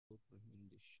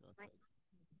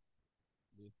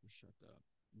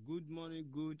Good morning,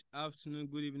 good afternoon,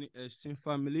 good evening, esteemed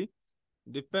family.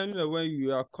 Depending on when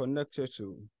you are connected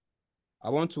to, I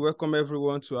want to welcome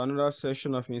everyone to another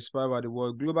session of Inspired by the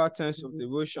Word Global Tense of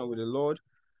Devotion with the Lord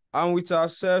and with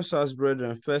ourselves as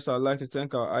brethren. First, I'd like to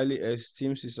thank our highly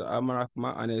esteemed Sister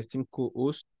Amarakma and esteemed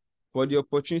co-host for the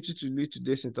opportunity to lead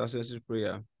today's intercessory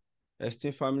prayer.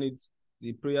 Esteemed family,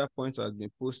 the prayer point has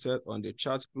been posted on the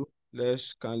chat group.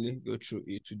 Let's kindly go through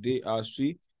it today as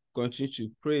we continue to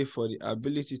pray for the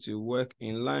ability to work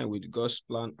in line with God's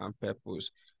plan and purpose.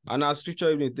 And our scripture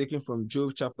has been taken from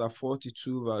Job chapter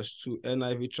 42 verse 2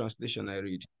 NIV translation. I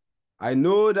read, I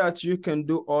know that you can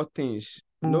do all things.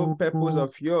 No purpose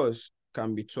of yours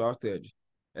can be thwarted.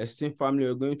 Esteemed family,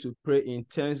 we're going to pray in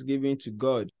thanksgiving to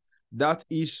God that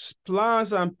His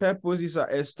plans and purposes are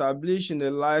established in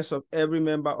the lives of every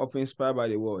member of Inspired by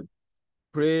the Word.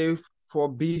 Pray for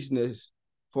business,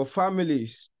 for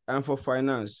families, and for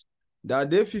finance, that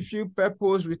they fulfill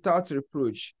purpose without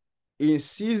reproach.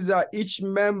 Insist that each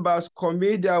member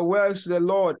commit their works to the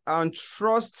Lord and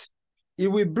trust He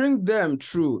will bring them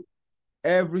through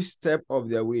every step of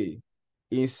their way.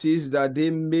 Insist that they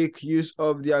make use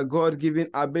of their God-given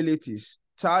abilities,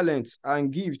 talents,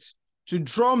 and gifts to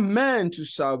draw men to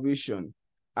salvation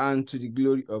and to the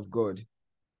glory of God.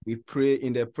 We pray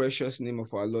in the precious name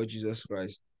of our Lord Jesus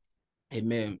Christ.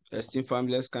 Amen. Esteemed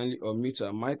family, let's kindly unmute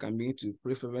our mic and begin to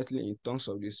pray fervently in tongues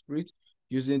of the Spirit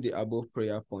using the above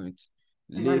prayer points.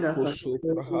 Leko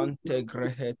soprahante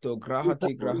greheto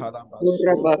grahati grahada baso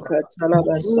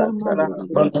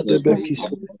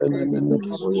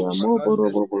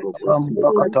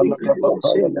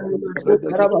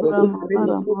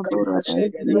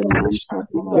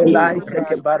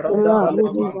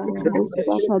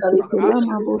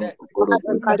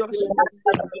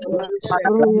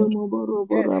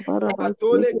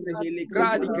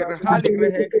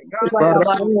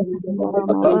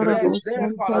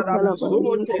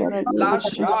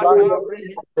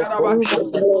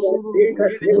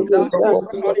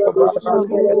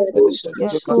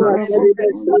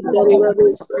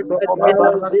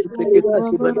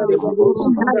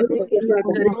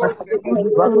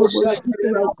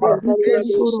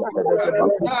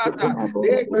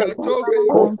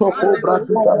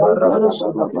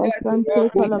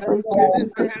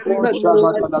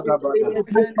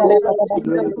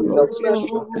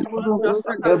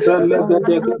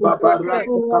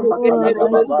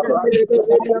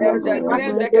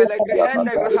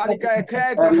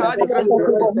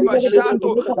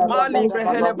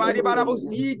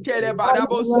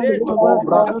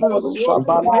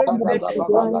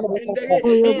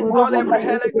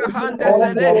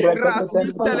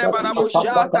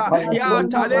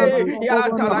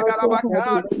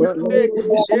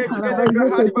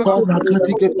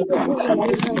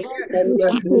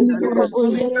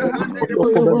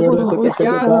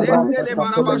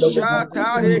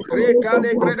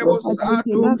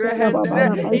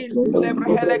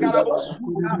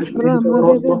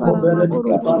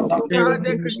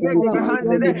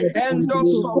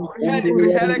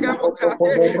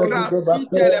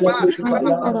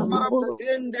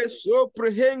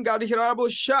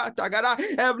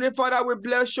Heavenly Father, we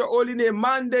bless your holy name.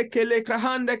 Mande kele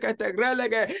krahande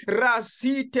ketegrelege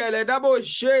rasitele dabo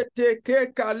jete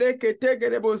ke kale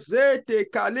ketegrebo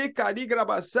zete kale kadigra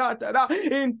basata.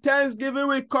 In thanksgiving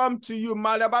we come to you,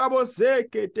 malabarabo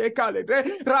zeke te kale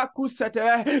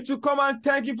rakusete, to come and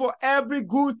thank you for every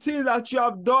good thing that you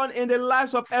have done in the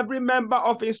lives of every member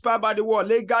of Inspired by the Word.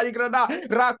 Le gadigrada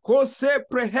rakose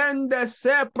prehende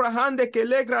se prahande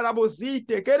kele gradabo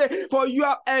zite kele, for you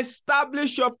have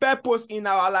established your purpose in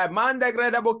our life. Mande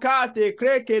gradabokate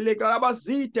kreke le gradabo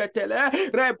zite tele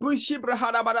repushi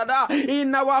brahada badada.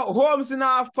 In our homes, in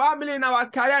our family, in our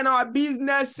career, in our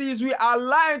businesses, we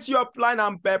align to your plan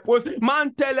and purpose.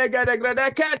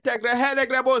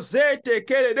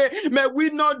 May we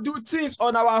not do things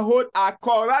on our own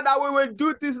accord. Rather, we will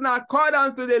do things in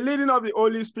accordance to the leading of the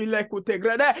Holy Spirit.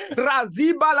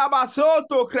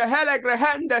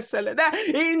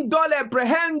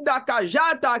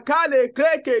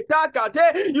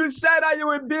 You said that you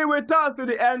will be with us to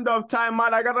the end of time.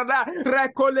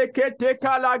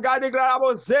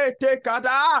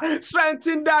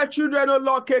 Strengthen thy children, O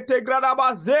Lord.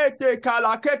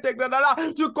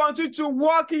 to continue to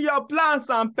walk in your plans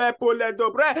and purpose.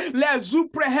 Le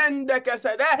zuprehende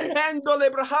kesede endo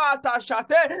lebrahata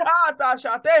shate ata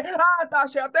shate ata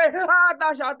shate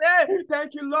ata shate.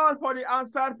 Thank you, Lord, for the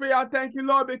answered prayer. Thank you,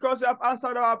 Lord, because you have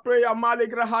answered our prayer. May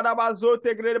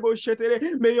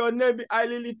your name be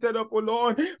highly lifted up, O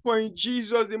Lord. For in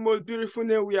Jesus, the most beautiful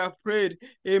name, we have prayed.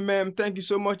 Amen. Thank you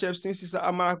so much, esteemed Sister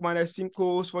Amarak, my esteemed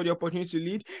co-host, for the opportunity to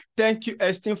lead. Thank you,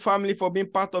 esteemed family, for being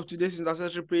part of today's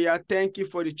intercessory prayer. Thank you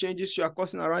for the changes you are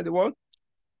causing around the world.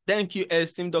 Thank you,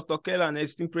 esteemed Dr. Keller and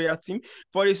esteemed prayer team,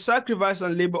 for the sacrifice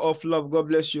and labor of love. God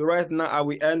bless you. Right now, I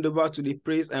will hand over to the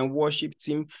praise and worship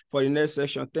team for the next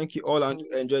section. Thank you all, and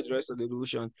enjoy the rest of the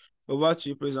devotion. Over to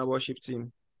you, praise and worship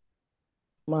team.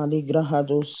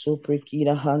 Maligrahado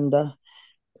suprekira handa.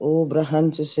 O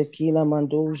brahante sekila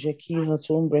mando jekila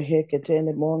tumbre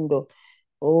heketele mondo.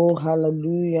 Oh,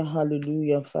 hallelujah,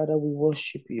 hallelujah. Father, we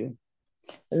worship you.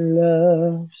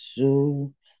 Love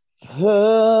so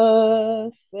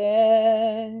perfect,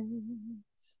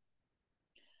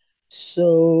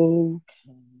 so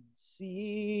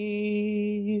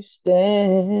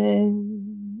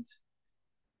consistent.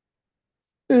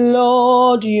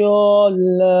 Lord, your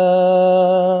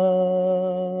love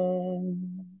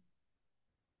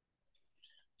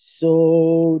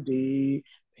so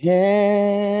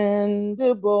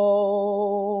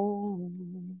dependable,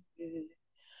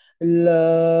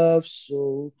 love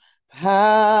so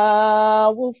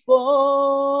powerful,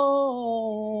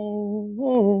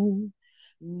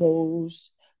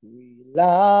 most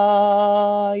reliable.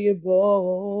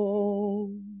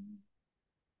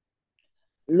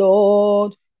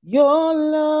 Lord, your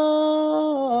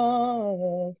love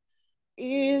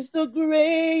is the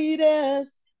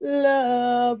greatest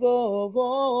love of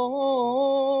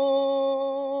all.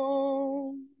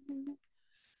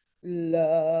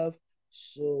 Love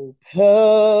so perfect,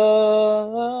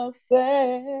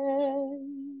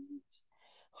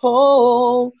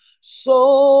 oh,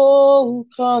 so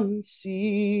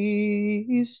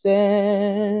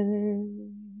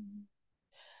consistent.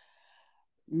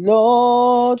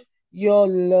 Lord, your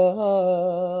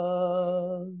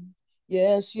love,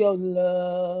 yes, your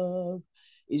love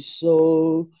is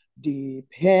so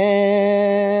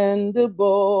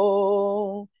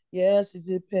dependable. Yes, it's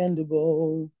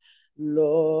dependable.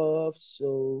 Love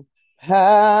so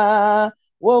powerful,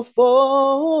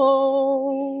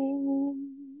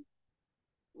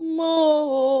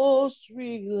 most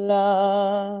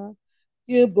reliable.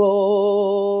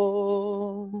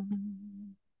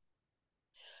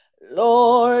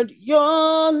 Lord,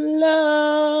 your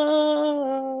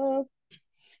love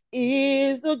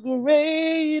is the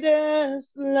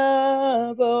greatest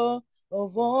love of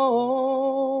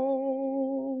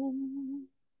all.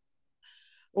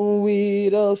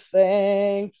 With a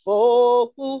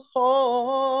thankful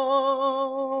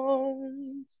heart,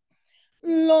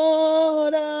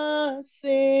 Lord, I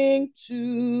sing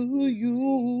to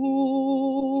you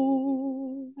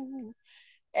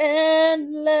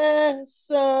endless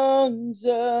songs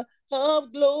of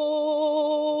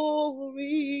glory.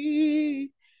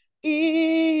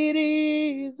 It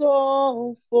is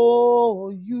all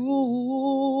for you.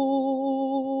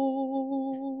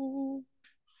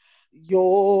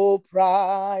 Your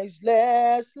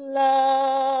priceless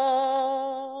love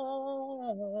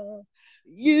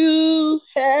you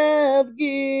have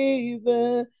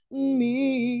given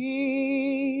me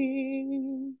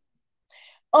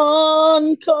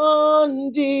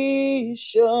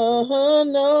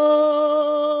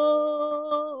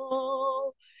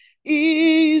unconditional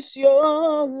is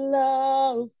your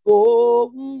love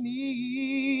for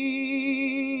me.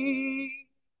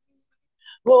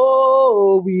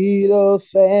 Oh, with a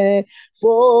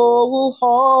thankful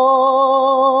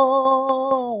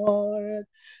heart,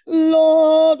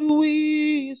 Lord,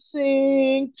 we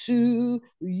sing to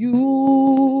you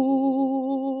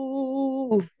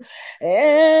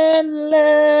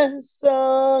endless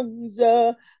songs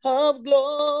of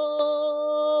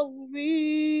glory.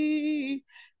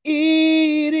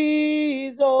 It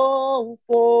is all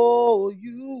for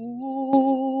you.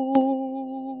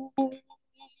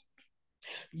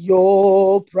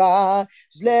 Your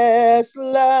priceless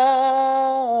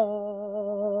love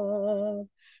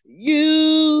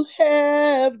you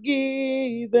have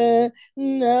given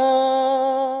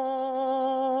us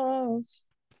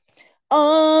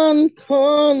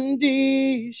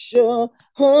unconditional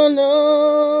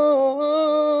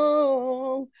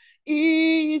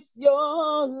is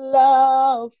your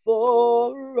love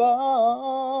for us.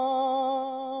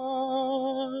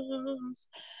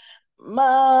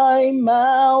 My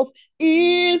mouth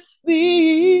is filled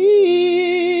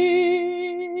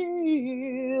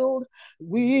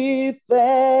with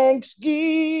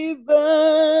thanksgiving.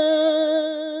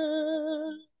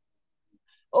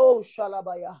 Oh,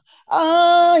 Shalabaya,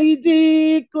 I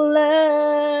declare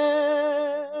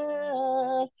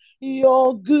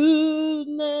your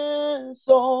goodness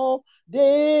all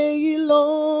day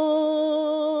long.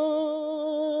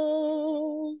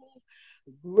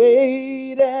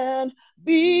 Great and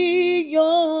beyond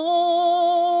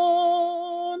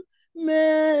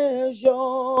measure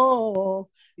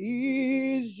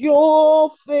is your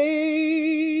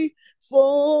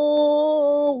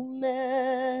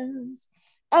faithfulness.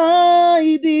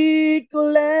 I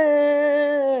declare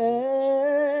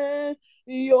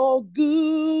your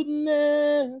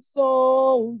goodness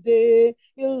all day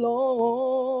long.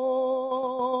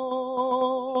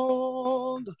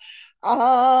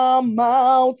 Our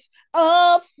mouths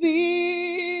are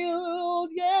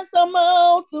filled, yes, our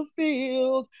mouths are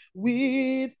filled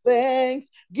with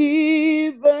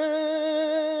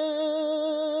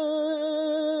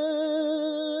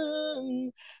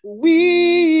thanksgiving.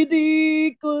 We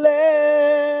declare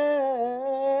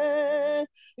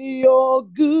your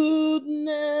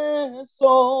goodness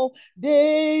all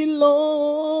day long.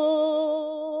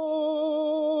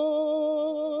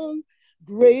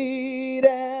 Great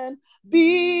and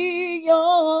beyond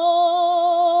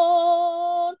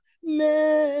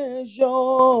measure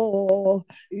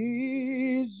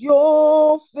is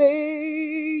your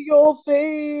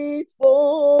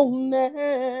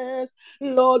faithfulness.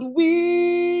 Lord,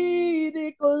 we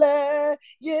declare,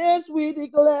 yes, we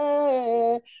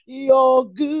declare your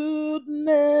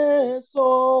goodness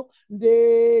all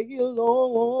day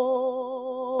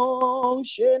long.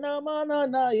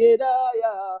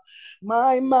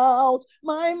 My mouth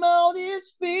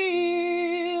is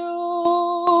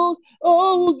filled,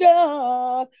 oh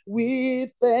God,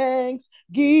 with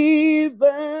thanksgiving.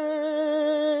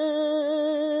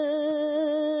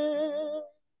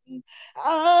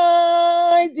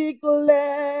 I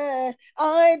declare,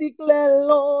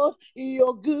 Lord,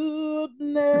 your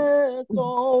goodness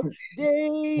all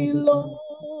day long.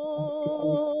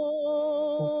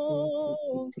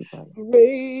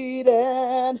 Great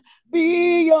and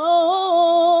beyond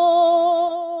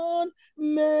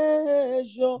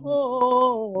measure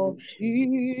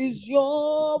is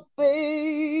your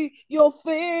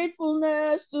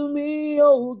faithfulness to me,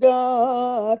 oh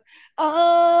God.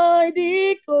 I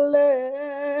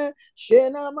declare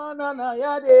your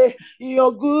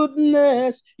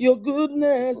goodness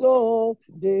all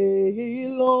day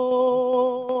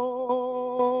long.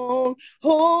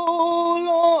 Oh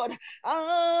Lord,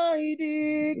 I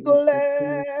declare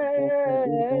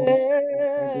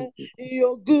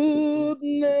your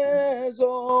goodness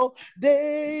all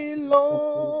day long.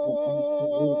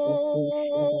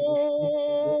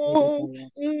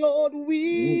 Lord,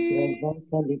 we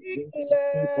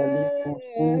declare.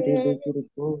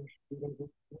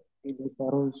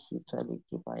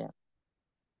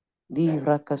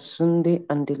 Livra kasunde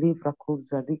and livra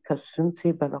kozadi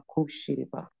kasunte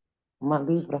balakushiriba.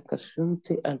 Malivra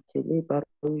kasunte and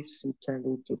telebarusi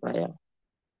talikibaya.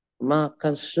 Ma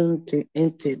kasunte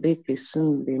ente leke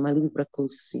sunde malivra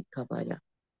kosi kabaya.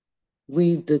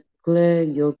 We declare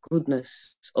your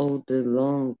goodness all day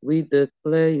long. We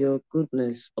declare your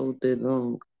goodness all day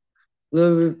long.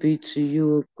 Glory be to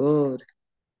you, O God.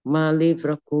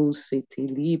 Malivra kosi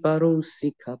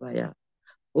tilibarusi kabaya.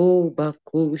 O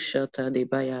Bakusha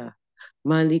Talibaya,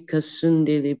 Malika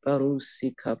Sundeli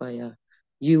Barusi Kabaya.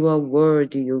 You are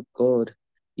worthy, O God.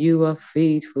 You are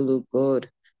faithful, O God.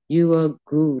 You are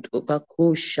good, O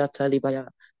Bakusha Talibaya.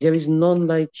 There is none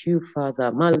like you,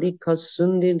 Father. Malika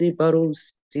Sundeli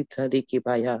Barusi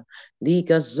Talikibaya.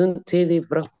 Liga Zunteli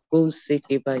Vrakosi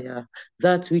Kibaya.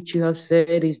 That which you have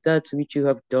said is that which you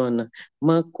have done.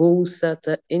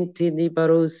 Makusata Inteli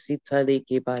Barusi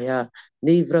Talikibaya.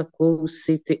 Livra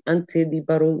city ante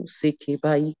libaro siki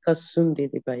baika sunde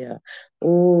libaya.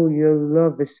 Oh, your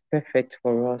love is perfect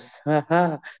for us.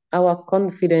 Our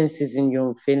confidence is in your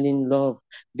unfailing love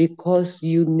because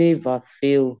you never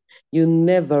fail. You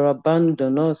never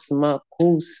abandon us.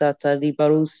 Makusata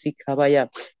libaro sikabaya.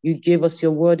 You gave us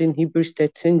your word in Hebrews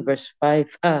 13 verse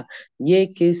 5.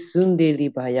 Yeke sunde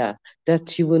libaya.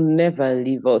 That you will never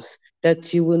leave us.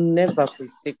 That you will never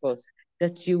forsake us,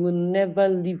 that you will never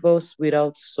leave us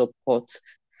without support.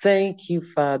 Thank you,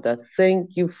 Father.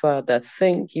 Thank you, Father.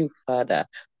 Thank you, Father.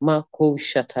 Mako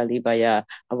Shatalibaya.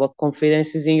 Our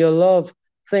confidence is in your love.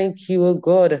 Thank you, O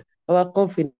God. Our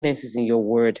confidence is in your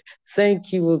word.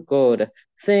 Thank you, O God.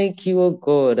 Thank you, O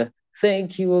God.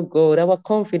 Thank you, O God. Our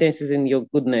confidence is in your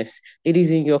goodness. It is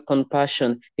in your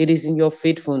compassion. It is in your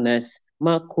faithfulness.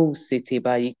 Mako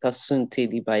Sitibayi Kasunti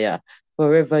Libaya.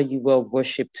 Forever you are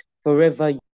worshipped.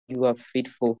 Forever you are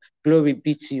faithful. Glory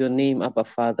be to your name, Abba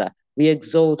Father. We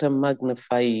exalt and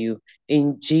magnify you.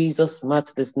 In Jesus'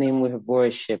 matchless name we have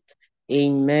worshipped.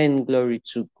 Amen. Glory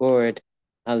to God.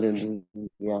 Hallelujah.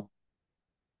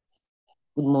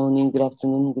 Good morning, good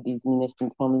afternoon, good evening,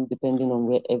 esteemed family, depending on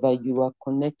wherever you are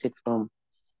connected from.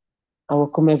 I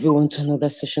welcome everyone to another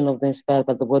session of the Inspired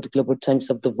by the Word Global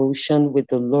Times of Devotion with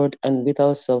the Lord and with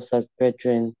ourselves as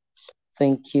brethren.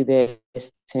 Thank you, dear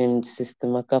esteemed Sister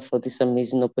Maka, for this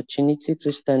amazing opportunity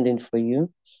to stand in for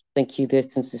you. Thank you, dear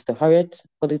esteemed Sister Harriet,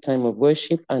 for the time of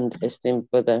worship, and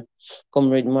esteemed Brother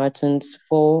Comrade Martins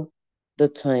for the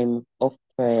time of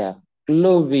prayer.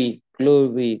 Glory,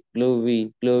 glory,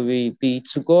 glory, glory be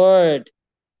to God.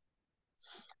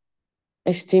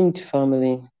 Esteemed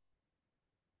family,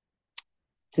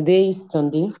 today is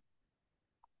Sunday,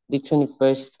 the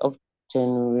 21st of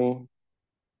January,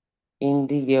 in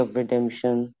the year of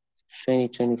redemption,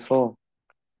 2024.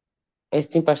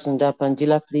 Esteemed Pastor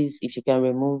Pandila, please, if you can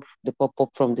remove the pop-up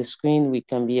from the screen, we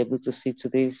can be able to see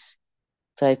today's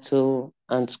title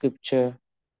and scripture.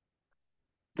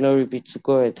 Glory be to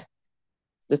God.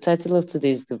 The title of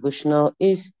today's devotional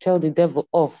is Tell the Devil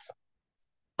Off,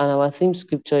 and our theme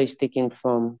scripture is taken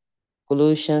from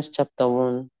Colossians chapter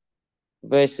 1,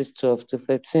 verses 12 to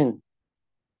 13.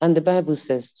 And the Bible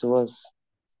says to us,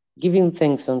 giving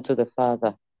thanks unto the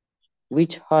Father,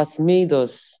 which hath made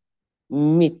us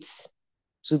meet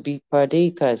to be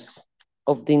partakers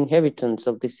of the inheritance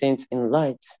of the saints in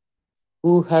light,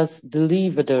 who hath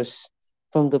delivered us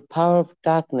from the power of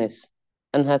darkness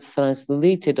and hath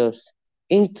translated us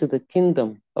into the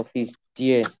kingdom of his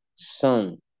dear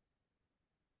Son.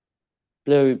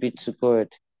 Glory be to God.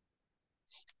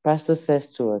 Pastor says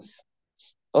to us,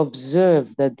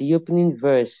 observe that the opening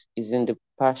verse is in the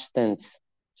past tense,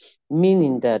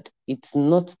 meaning that it's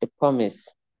not a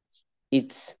promise,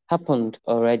 it's happened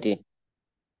already.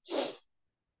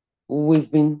 We've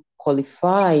been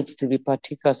qualified to be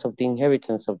partakers of the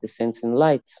inheritance of the saints in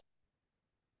light.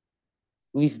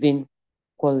 We've been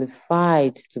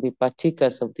qualified to be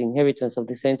partakers of the inheritance of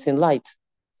the saints in light.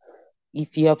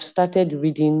 If you have started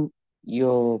reading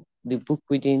the book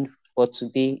reading for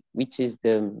today, which is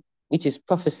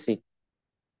prophecy,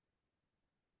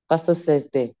 Pastor says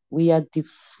there, we are the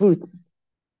fruit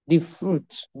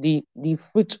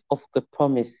of the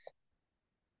promise.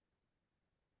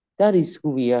 That is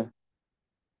who we are.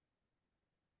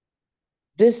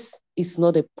 This is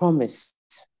not a promise.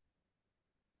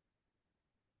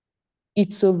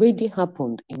 It's already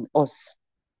happened in us.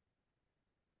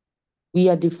 We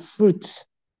are the fruit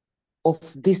of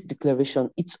this declaration.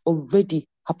 It's already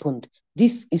happened.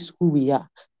 This is who we are.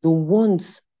 The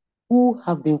ones who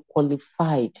have been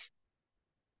qualified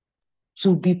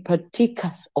to be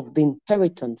partakers of the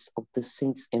inheritance of the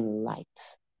saints in light.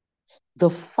 The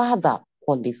Father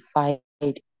qualified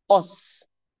us.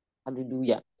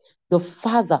 Hallelujah. The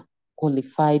Father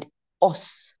qualified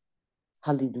us.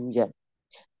 Hallelujah.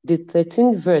 The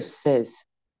 13th verse says,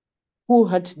 who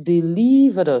had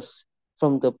delivered us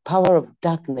from the power of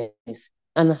darkness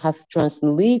and hath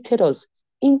translated us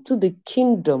into the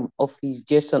kingdom of his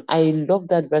dear Son. I love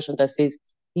that version that says,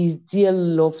 his dear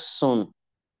loved Son.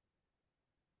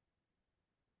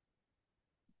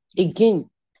 Again,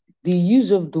 the use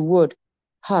of the word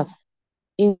hath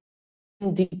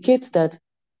indicates that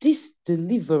this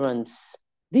deliverance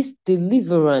is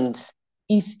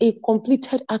a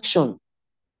completed action.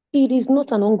 It is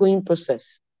not an ongoing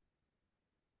process.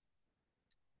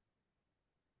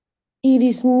 It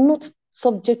is not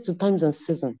subject to times and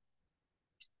seasons.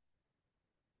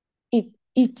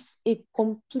 It's a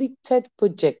completed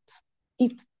project.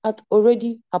 It had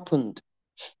already happened.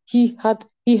 He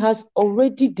has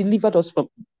already delivered us from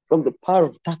the power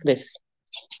of darkness.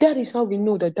 That is how we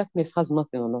know that darkness has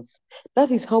nothing on us. That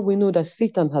is how we know that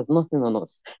Satan has nothing on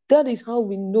us. That is how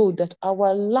we know that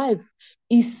our life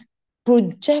is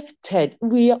projected.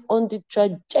 We are on the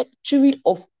trajectory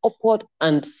of upward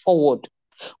and forward.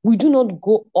 We do not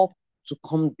go up to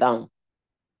come down.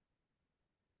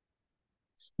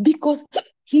 Because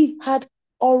he had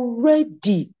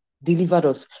already delivered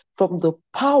us from the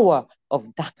power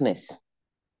of darkness.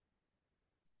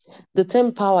 The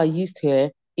term power used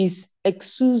here is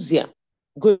exousia,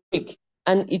 Greek,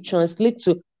 and it translates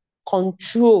to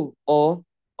control or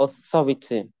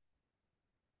authority,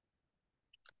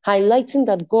 highlighting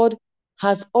that God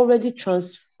has already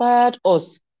transferred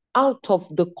us out of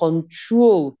the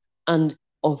control and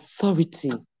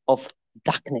authority of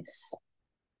darkness.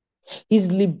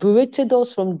 He's liberated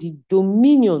us from the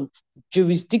dominion,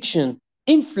 jurisdiction,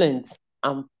 influence,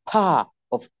 and power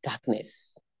of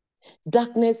darkness.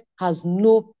 Darkness has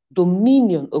no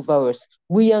dominion over us.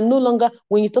 We are no longer,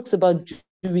 when he talks about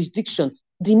jurisdiction,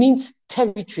 it means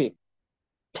territory.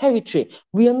 Territory.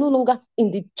 We are no longer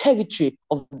in the territory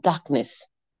of darkness.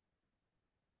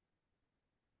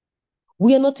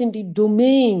 We are not in the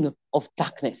domain of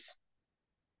darkness.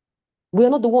 We are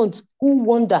not the ones who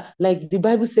wander, like the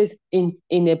Bible says in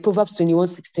Proverbs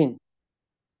 21:16.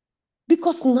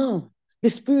 Because now the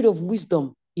spirit of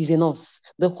wisdom is in us.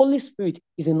 The Holy Spirit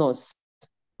is in us.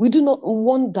 We do not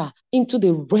wander into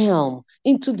the realm,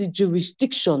 into the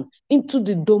jurisdiction, into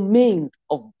the domain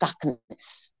of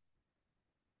darkness.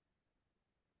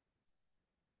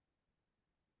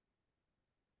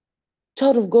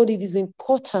 Child of God, it is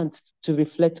important to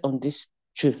reflect on this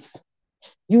truth.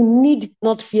 You need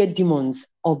not fear demons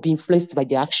or be influenced by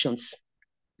their actions.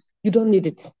 You don't need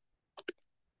it.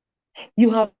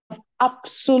 You have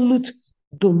absolute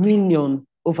dominion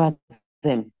over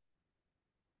them.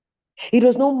 It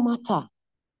does not matter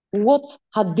what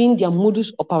had been their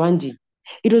modus operandi.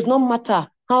 It does not matter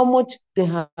how much they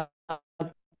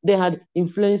had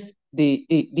influenced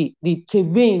the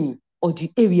terrain or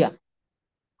the area.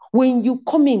 When you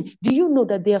come in, do you know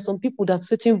that there are some people that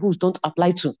certain rules don't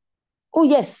apply to? Oh,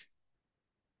 yes.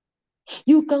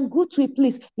 You can go to a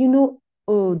place,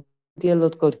 oh, dear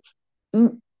Lord God.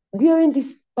 During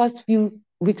these past few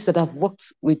weeks that I've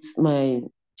worked with my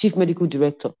chief medical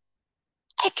director,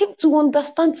 I came to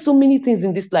understand so many things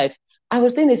in this life. I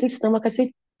was saying a system, I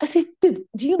said, babe,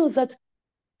 do you know that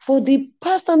for the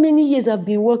past how many years I've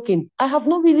been working, I have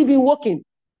not really been working.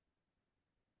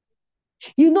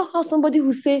 You know how somebody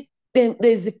will say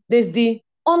there's the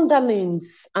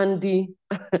underlings and the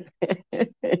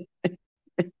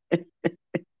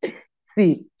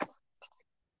see,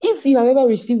 if you have ever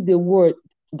received the word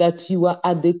that you are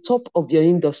at the top of your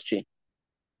industry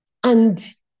and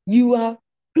you are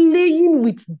playing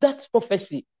with that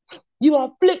prophecy, you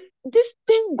are playing this.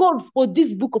 Thank God for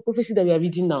this book of prophecy that we are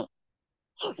reading now,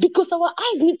 because our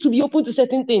eyes need to be open to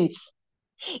certain things.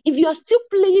 If you are still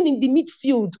playing in the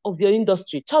midfield of your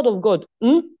industry, child of God,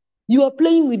 you are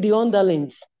playing with the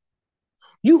underlings.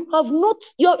 In fact,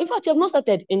 you have not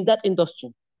started in that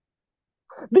industry.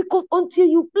 Because until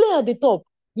you play at the top,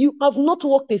 you have not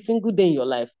worked a single day in your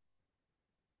life.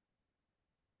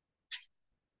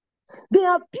 There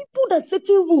are people that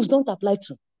certain rules don't apply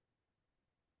to.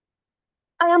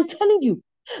 I am telling you,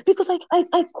 because I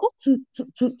come to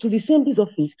the CMD's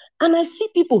office and I see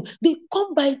people, they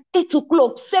come by 8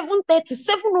 o'clock, 7:30,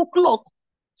 7 o'clock,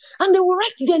 and they will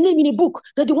write their name in a book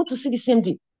that they want to see the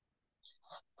CMD.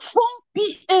 4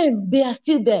 p.m., they are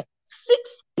still there.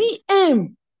 6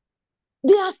 p.m.,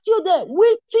 they are still there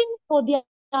waiting for their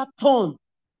turn.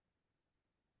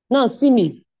 Now, see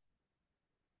me.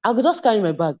 I could just carry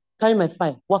my bag, carry my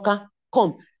file, waka,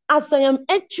 come. As I am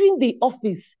entering the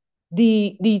office,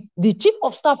 the chief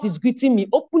of staff is greeting me,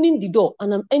 opening the door,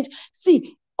 and I'm entering.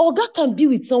 See, Oga can be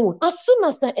with someone. As soon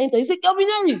as I enter, you say, Kelvin,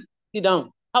 sit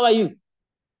down. How are you?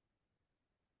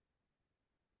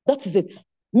 That is it.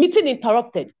 Meeting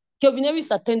interrupted. Kelvin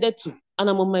is attended to, and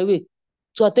I'm on my way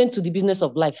to attend to the business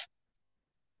of life.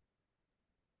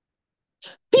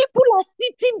 People are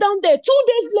sitting down there 2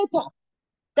 days later.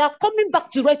 They are coming back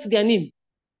to write their name.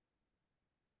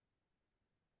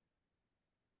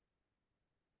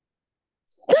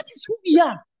 That is who we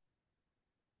are.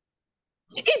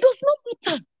 It does not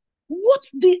matter what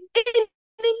the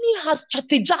enemy has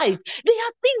strategized. There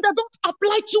are things that don't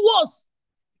apply to us.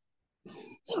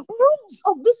 Rules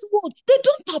of this world, they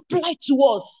don't apply to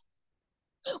us.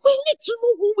 We need to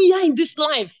know who we are in this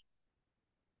life.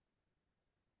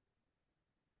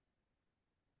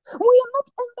 We are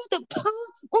not under the power,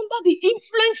 under the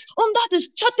influence, under the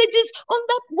strategies,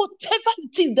 under whatever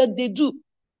it is that they do.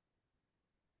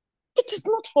 It is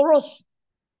not for us.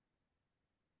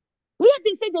 Where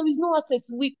they say there is no access,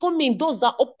 we come in, doors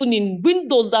are opening,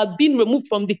 windows are being removed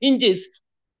from the hinges.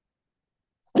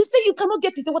 They say you cannot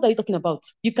get it. Say, what are you talking about?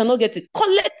 You cannot get it.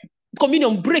 Collect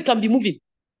communion, break, and be moving.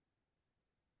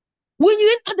 When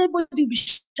you enter, everybody will be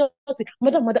shouting,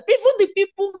 madam, even the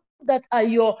people that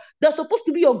are supposed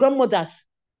to be your grandmothers,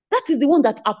 that is the one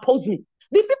that oppose me.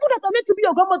 The people that are meant to be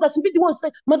your grandmothers will be the ones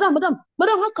saying, madam,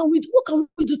 what can we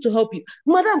do to help you?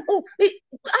 Madam,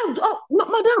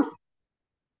 madam.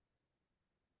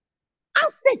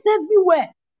 Access everywhere.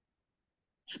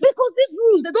 Because these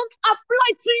rules, they don't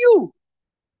apply to you.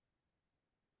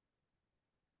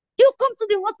 You come to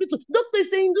the hospital, doctor is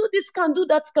saying, do this scan, do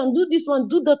that scan, do this one,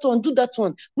 do that one, do that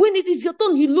one. When it is your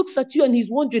turn, he looks at you and he's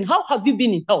wondering, how have you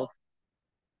been in health?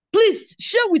 Please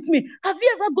share with me. Have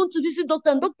you ever gone to visit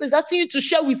doctor and doctor is asking you to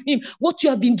share with him what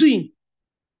you have been doing?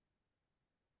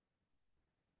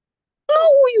 Know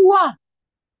who you are.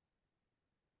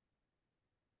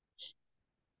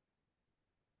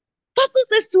 Pastor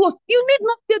says to us, you need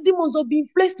not fear demons or be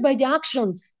influenced by their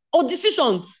actions or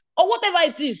decisions or whatever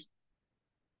it is.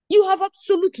 You have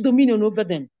absolute dominion over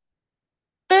them.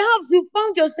 Perhaps you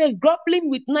found yourself grappling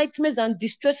with nightmares and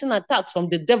distressing attacks from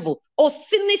the devil or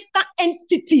sinister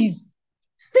entities.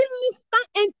 Sinister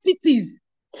entities.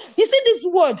 You see, this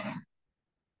word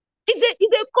is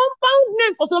a compound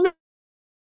name for so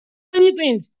many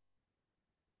things.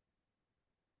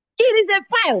 It is a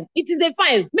file. It is a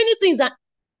file. Many things are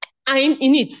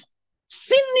in it.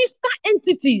 Sinister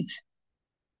entities.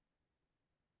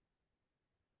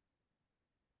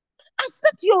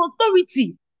 Accept your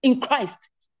authority in Christ.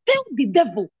 Tell the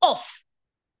devil off.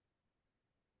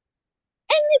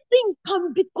 Anything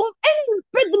can become, any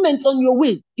impediment on your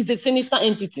way is a sinister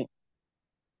entity.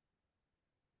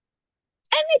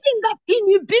 Anything that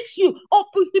inhibits you or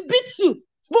prohibits you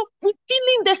from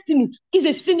fulfilling destiny is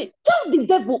a sin. Tell the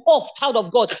devil off, child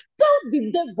of God. Tell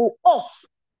the devil off.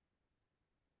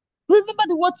 Remember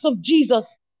the words of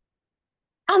Jesus.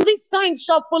 And these signs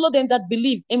shall follow them that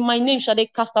believe. In my name shall they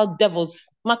cast out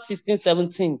devils. Mark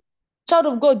 16:17. Child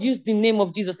of God, use the name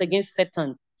of Jesus against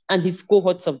Satan and his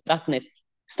cohorts of darkness.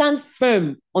 Stand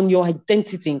firm on your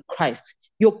identity in Christ,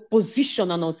 your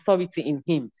position and authority in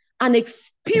him, and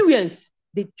experience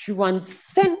the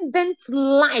transcendent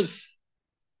life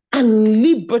and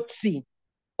liberty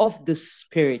of the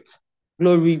Spirit.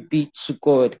 Glory be to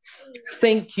God.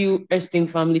 Thank you,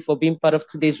 esteemed family, for being part of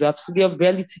today's Rhapsody of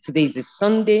Reality. Today is a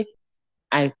Sunday.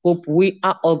 I hope we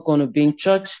are all going to be in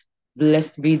church.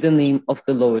 Blessed be the name of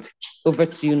the Lord. Over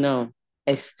to you now,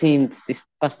 esteemed Sister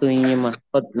Pastor Inyema.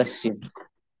 God bless you.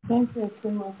 Thank you so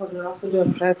much for the Rhapsody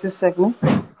of Reality segment.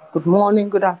 Good morning,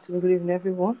 good afternoon, good evening,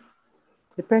 everyone,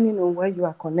 depending on where you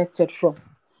are connected from.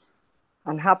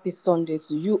 And happy Sunday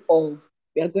to you all.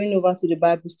 We are going over to the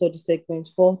Bible study segment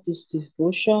for this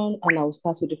devotion, and I will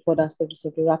start with the further studies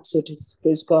of the Rhapsodies.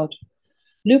 Praise God.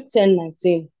 Luke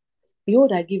 10:19.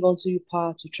 Behold, I give unto you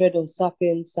power to tread on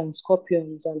serpents and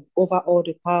scorpions and over all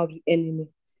the power of the enemy,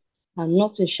 and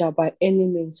nothing shall by any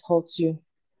means hurt you.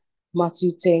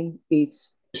 Matthew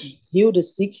 10:8. Heal the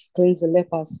sick, cleanse the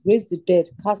lepers, raise the dead,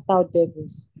 cast out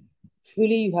devils.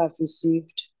 Freely you have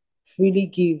received, freely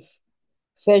give.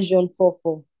 1 John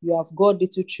 4:4. You have got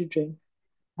little children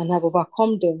and have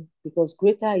overcome them, because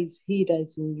greater is he that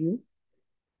is in you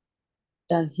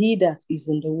than he that is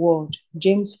in the world.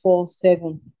 James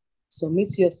 4:7.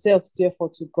 Submit yourselves therefore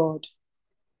to God.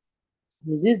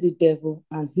 Resist the devil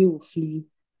and he will flee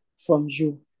from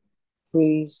you.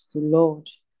 Praise the Lord.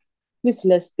 Please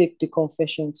let's take the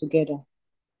confession together.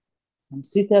 I'm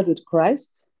seated with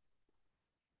Christ,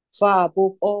 far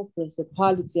above all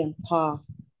principality and power,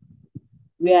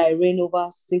 where I reign over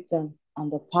Satan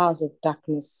and the powers of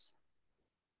darkness.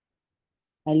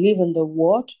 I live in the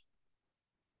world,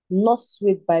 not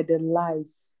swayed by the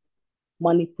lies,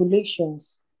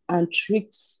 manipulations, and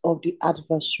tricks of the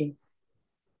adversary.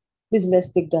 Please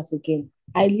let's take that again.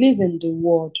 I live in the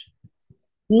world,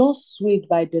 not swayed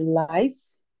by the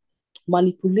lies,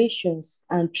 manipulations,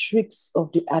 and tricks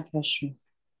of the adversary.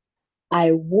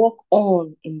 I walk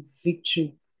on in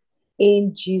victory.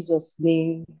 In Jesus'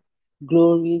 name,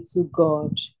 glory to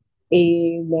God.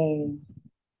 Amen.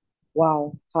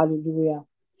 Wow, hallelujah.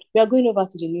 We are going over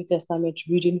to the New Testament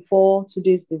reading for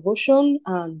today's devotion,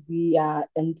 and we are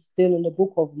still in the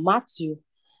book of Matthew,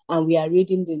 and we are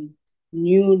reading the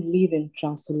New Living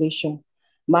Translation.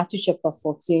 Matthew chapter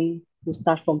 14, we'll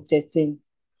start from 13.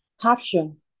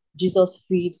 Caption: Jesus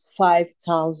feeds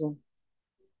 5,000.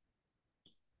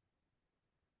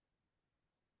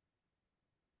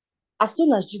 As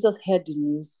soon as Jesus heard the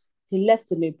news, he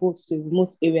left in a boat to a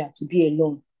remote area to be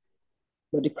alone.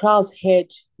 But the crowds heard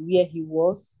where he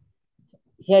was,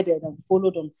 headed and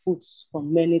followed on foot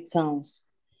from many towns.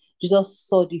 Jesus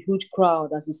saw the huge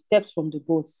crowd as he stepped from the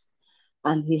boat,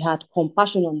 and he had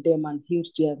compassion on them and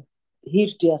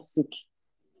healed their sick.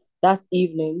 That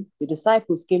evening, the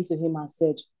disciples came to him and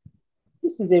said,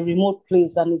 "This is a remote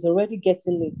place and it's already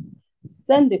getting late.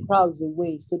 Send the crowds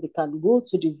away so they can go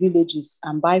to the villages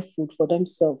and buy food for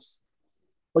themselves."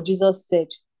 But Jesus said,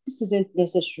 "This isn't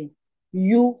necessary.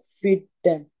 You feed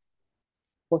them."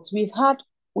 "But we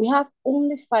have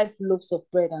only 5 loaves of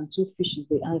bread and 2 fishes,"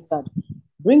 they answered.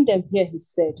 "Bring them here," he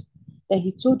said. Then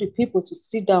he told the people to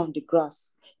sit down on the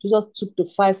grass. Jesus took the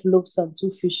 5 loaves and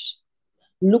 2 fish,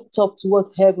 looked up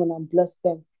towards heaven and blessed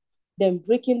them. Then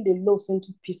breaking the loaves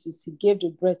into pieces, he gave the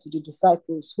bread to the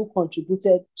disciples who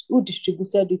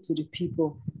distributed it to the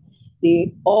people.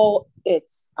 They all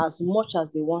ate as much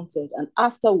as they wanted, and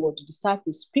afterward the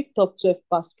disciples picked up 12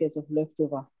 baskets of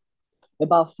leftover.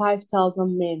 About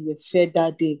 5,000 men were fed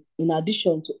that day, in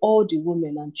addition to all the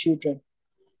women and children.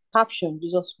 Caption: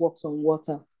 Jesus walks on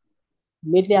water.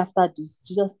 Immediately after this,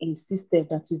 Jesus insisted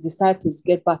that his disciples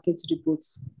get back into the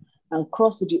boats and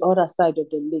cross to the other side of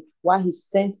the lake while he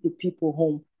sent the people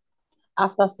home.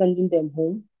 After sending them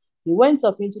home, he went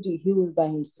up into the hills by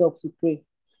himself to pray.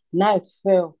 Night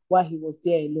fell while he was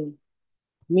there alone.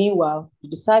 Meanwhile, the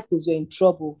disciples were in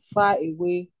trouble far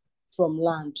away from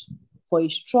land, for a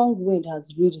strong wind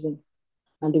has risen,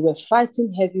 and they were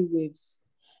fighting heavy waves.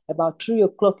 About 3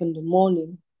 o'clock in the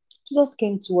morning, Jesus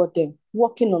came toward them,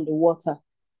 walking on the water.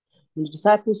 When the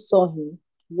disciples saw him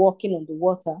walking on the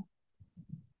water,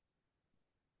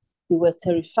 they were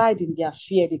terrified in their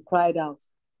fear. They cried out,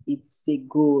 "It's a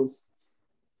ghost."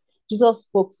 Jesus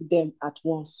spoke to them at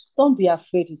once. "Don't be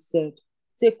afraid," he said.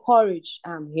 "Take courage,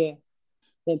 I'm here."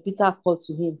 Then Peter called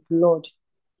to him, "Lord,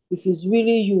 if it's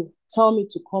really you, tell me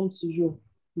to come to you,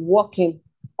 walking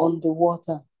on the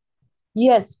water."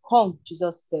 "Yes, come,"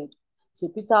 Jesus said. So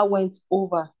Peter went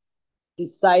over the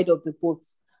side of the boat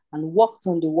and walked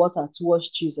on the water towards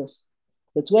Jesus.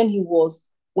 But when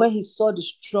he saw the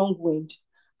strong wind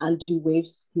and the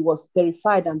waves, he was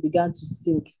terrified and began to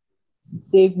sink.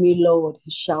 "Save me, Lord,"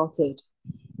 he shouted.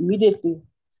 Immediately,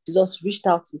 Jesus reached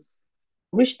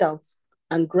out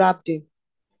and grabbed him.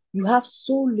 "You have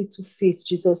so little faith,"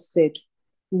 Jesus said.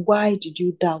 "Why did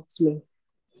you doubt me?"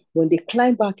 When they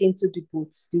climbed back into the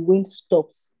boat, the wind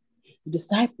stopped. The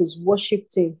disciples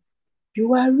worshipped him.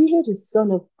 "You are really the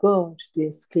Son of God," they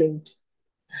exclaimed.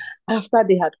 After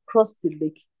they had crossed the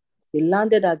lake, they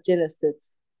landed at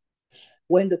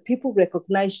When the people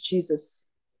recognized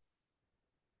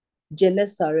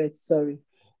Gennesaret, sorry.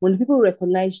 When the people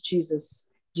recognized Jesus,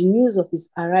 the news of his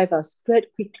arrival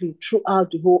spread quickly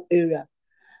throughout the whole area,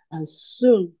 and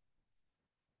soon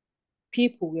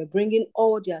people were bringing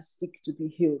all their sick to be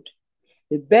healed.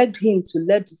 They begged him to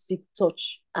let the sick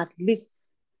touch at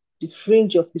least the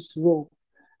fringe of his robe,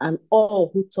 and all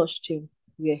who touched him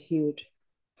were healed.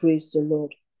 Praise the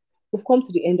Lord. We've come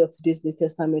to the end of today's New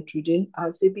Testament reading.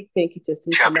 I'll say a big thank you to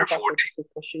Chapter 40 for this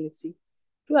opportunity.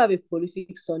 Do have a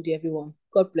prolific Sunday, everyone.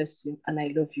 God bless you, and I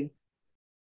love you.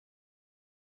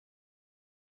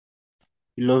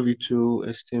 We love you too,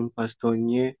 esteemed Pastor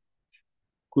Nye.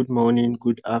 Good morning,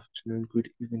 good afternoon, good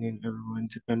evening, everyone,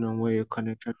 depending on where you're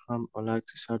connected from. I'd like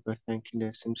to start by thanking the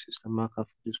esteemed Sister Marka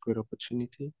for this great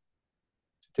opportunity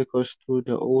to take us through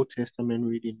the Old Testament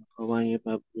reading of our 1 year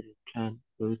Bible reading plan.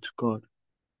 Glory to God.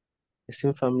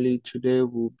 Esteemed family, today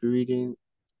we'll be reading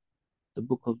the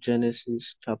book of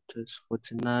Genesis, chapters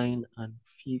 49 and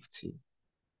 50.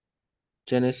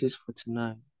 Genesis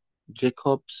 49,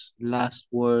 Jacob's last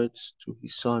words to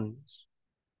his sons.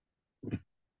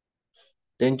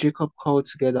 Then Jacob called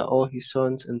together all his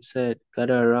sons and said,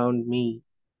 "Gather around me,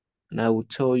 and I will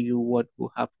tell you what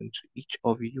will happen to each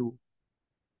of you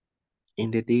in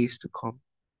the days to come.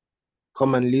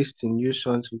 Come and listen, you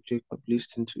sons of Jacob,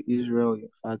 listen to Israel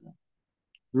your father.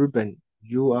 Reuben,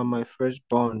 you are my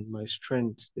firstborn, my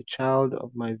strength, the child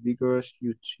of my vigorous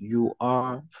youth. You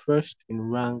are first in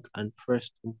rank and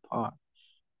first in power,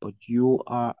 but you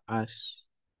are as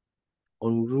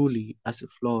unruly as a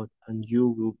flood, and you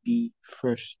will be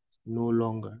first no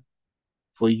longer.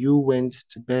 For you went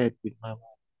to bed with my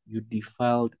wife, you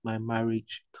defiled my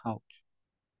marriage couch.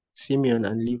 Simeon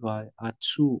and Levi are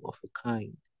two of a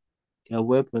kind. Their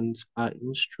weapons are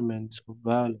instruments of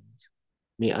violence.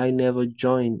 May I never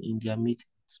join in their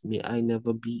meetings. May I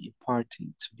never be a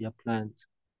party to their plans.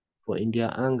 For in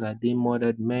their anger they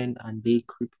murdered men and they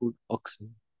crippled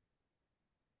oxen.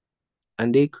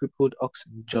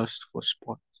 Just for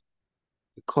sport.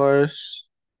 The curse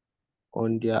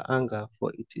on their anger,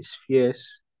 for it is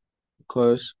fierce. The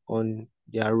curse on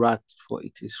their wrath, for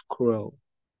it is cruel.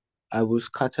 I will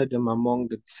scatter them among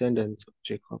the descendants of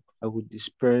Jacob. I will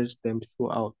disperse them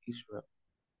throughout Israel.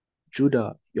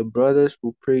 Judah, your brothers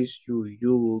will praise you.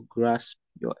 You will grasp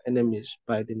your enemies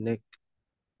by the neck.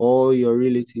 All your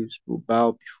relatives will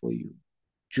bow before you.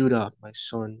 Judah, my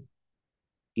son,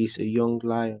 is a young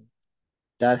lion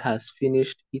that has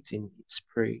finished eating its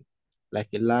prey. Like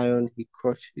a lion, he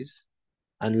crouches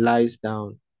and lies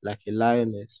down. Like a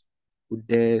lioness, who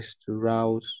dares to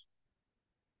rouse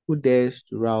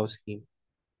him?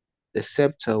 The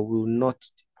scepter will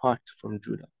not depart from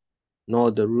Judah,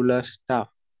 nor the ruler's staff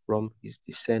from his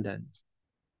descendants,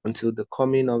 until the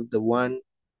coming of the one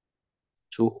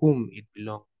to whom it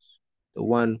belongs, the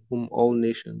one whom all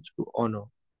nations will honor.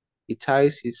 He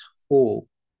ties his foal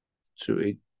to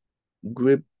a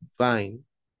grapevine,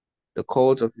 the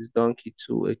colt of his donkey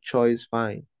to a choice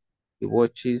vine. He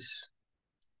washes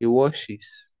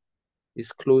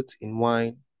his clothes in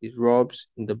wine, his robes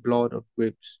in the blood of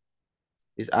grapes.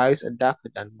 His eyes are darker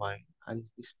than wine, and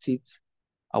his teeth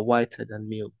are whiter than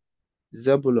milk.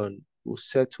 Zebulun will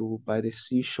settle by the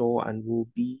seashore and will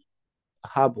be a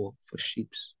harbor for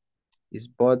ships. His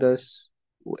borders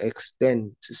will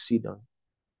extend to Sidon.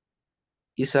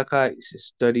 Issachar is a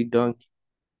sturdy donkey,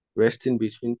 resting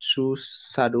between two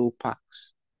saddle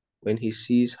packs. When he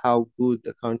sees how good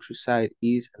the countryside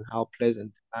is and how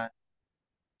pleasant the land,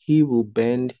 he will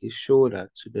bend his shoulder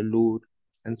to the load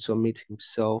and submit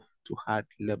himself to hard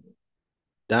labor.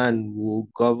 Dan will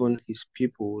govern his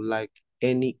people like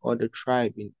any other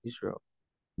tribe in Israel.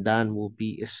 Dan will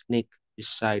be a snake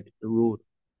beside the road,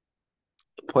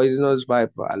 a poisonous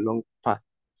viper along the path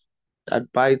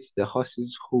that bites the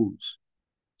horse's hooves,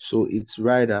 so its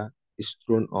rider is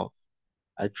thrown off.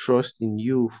 I trust in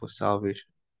you for salvation,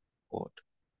 Lord.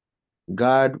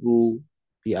 God will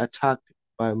be attacked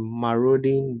by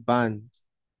marauding bands,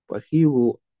 but he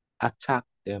will attack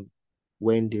them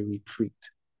when they retreat.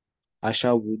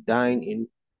 Asher will dine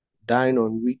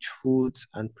on rich foods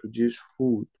and produce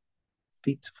food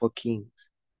fit for kings.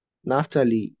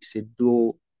 Naphtali is a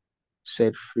doe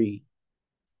set free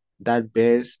that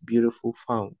bears beautiful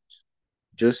fawns.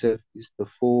 Joseph is the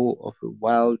foal of a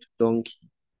wild donkey,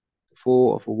 the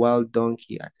foal of a wild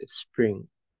donkey at a spring,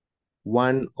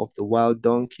 one of the wild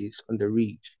donkeys on the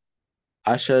ridge.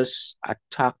 Ashers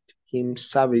attacked him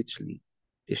savagely.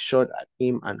 They shot at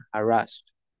him and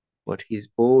harassed, but his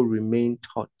bow remained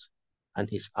taut, and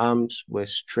his arms were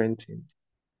strengthened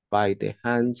by the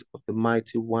hands of the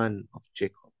mighty one of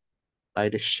Jacob, by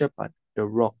the shepherd, the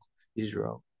rock of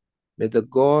Israel. May the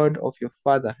God of your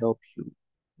father help you.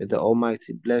 May the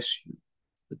Almighty bless you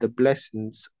with the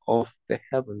blessings of the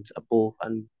heavens above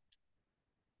and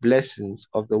blessings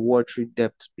of the watery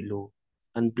depths below,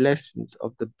 and blessings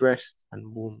of the breast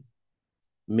and womb.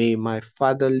 May my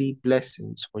fatherly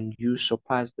blessings on you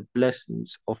surpass the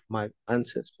blessings of my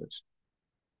ancestors,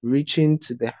 reaching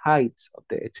to the heights of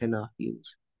the eternal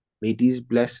hills. May these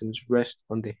blessings rest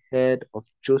on the head of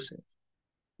Joseph,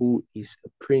 who is a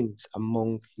prince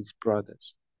among his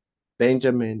brothers.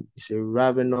 Benjamin is a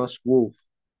ravenous wolf,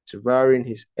 devouring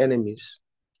his enemies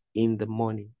in the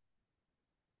morning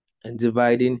and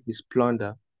dividing his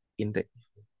plunder in the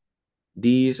evening.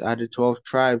 These are the 12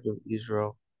 tribes of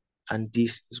Israel, and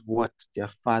this is what their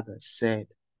father said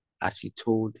as he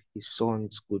told his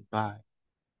sons goodbye.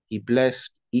 He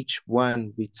blessed each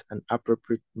one with an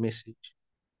appropriate message.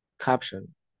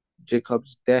 Caption: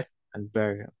 Jacob's death and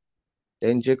burial.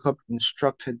 Then Jacob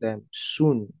instructed them,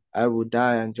 soon I will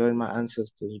die and join my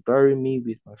ancestors. Bury me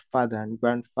with my father and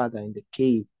grandfather in the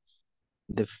cave,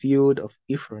 in the field of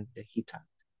Ephron the Hittite.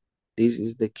 This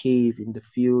is the cave in the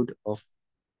field of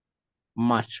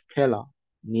Machpelah,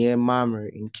 near Mamre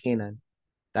in Canaan,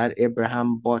 that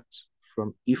Abraham bought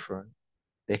from Ephron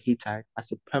the Hittite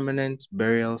as a permanent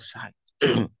burial site.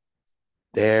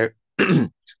 There,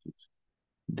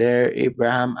 there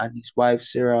Abraham and his wife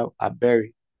Sarah are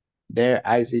buried. There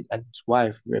Isaac and his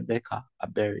wife Rebekah are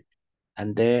buried.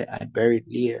 And there I buried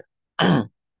Leah.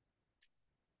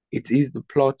 It is the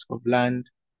plot of land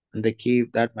and the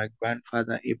cave that my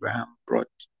grandfather Abraham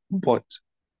bought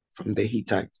from the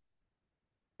Hittite.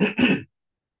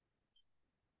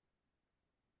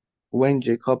 When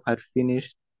Jacob had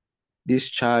finished this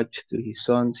charge to his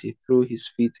sons, he threw his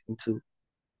feet into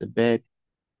the bed,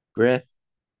 breathed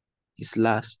his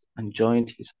last, and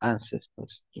joined his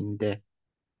ancestors in death.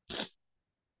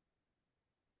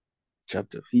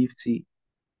 Chapter 50.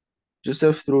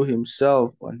 Joseph threw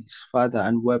himself on his father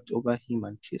and wept over him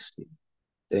and kissed him.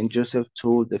 Then Joseph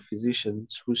told the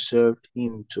physicians who served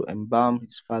him to embalm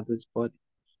his father's body.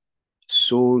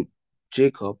 So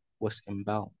Jacob was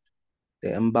embalmed.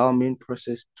 The embalming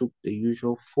process took the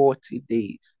usual 40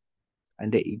 days,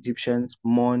 and the Egyptians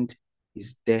mourned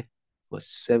his death for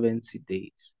 70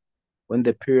 days. When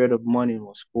the period of mourning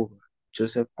was over,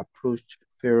 Joseph approached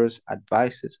Pharaoh's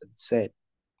advisers and said,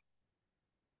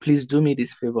 please do me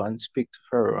this favor and speak to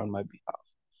Pharaoh on my behalf.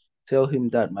 Tell him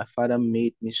that my father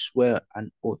made me swear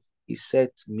an oath. He said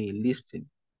to me, listen,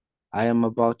 I am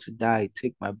about to die.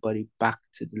 Take my body back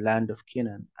to the land of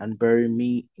Canaan and bury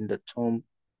me in the tomb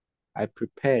I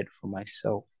prepared for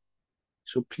myself.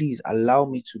 So please allow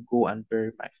me to go and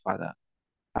bury my father.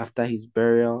 After his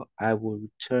burial, I will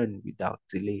return without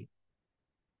delay.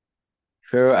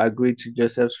 Pharaoh agreed to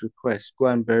Joseph's request. Go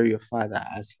and bury your father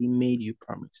as he made you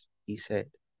promise, he said.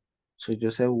 So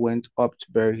Joseph went up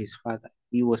to bury his father.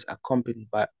 He was accompanied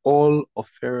by all of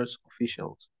Pharaoh's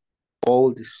officials,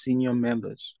 all the senior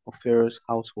members of Pharaoh's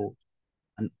household,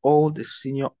 and all the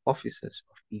senior officers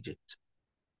of Egypt.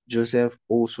 Joseph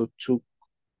also took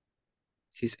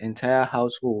his entire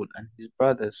household and his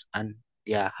brothers and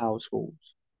their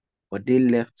households, but they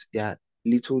left their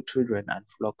little children and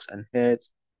flocks and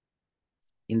herds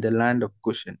in the land of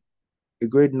Goshen. A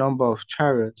great number of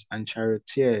chariots and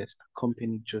charioteers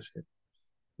accompanied Joseph.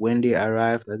 When they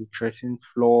arrived at the threshing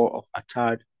floor of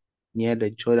Atad near the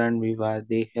Jordan River,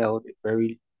 they held a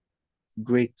very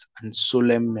great and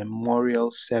solemn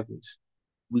memorial service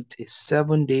with a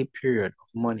 7-day period of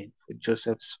mourning for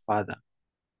Joseph's father.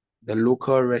 The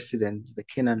local residents, the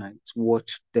Canaanites,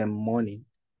 watched them mourning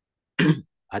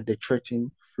at the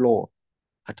threshing floor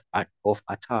of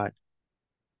Atad.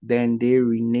 Then they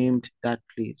renamed that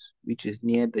place, which is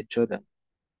near the Jordan,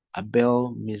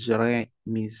 Abel Mizraim,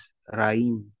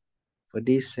 for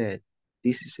they said,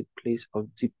 "This is a place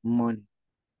of deep mourning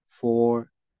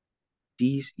for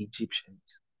these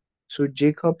Egyptians." So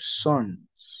Jacob's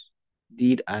sons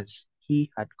did as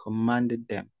he had commanded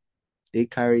them. They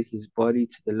carried his body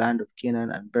to the land of Canaan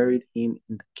and buried him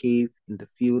in the cave in the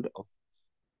field of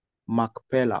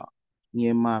Machpelah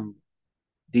near Mamre.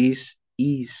 This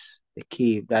is the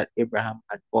cave that Abraham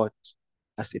had bought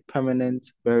as a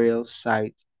permanent burial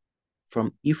site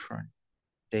from Ephron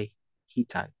the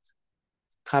Hittite.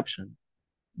 Caption: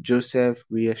 Joseph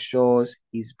reassures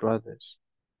his brothers.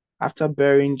 After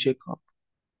burying Jacob,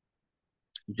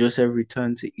 Joseph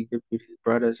returned to Egypt with his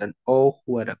brothers and all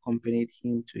who had accompanied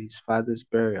him to his father's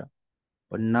burial.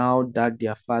 But now that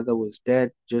their father was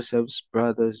dead, Joseph's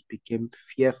brothers became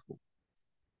fearful.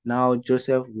 Now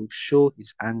Joseph will show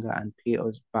his anger and pay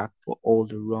us back for all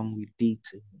the wrong we did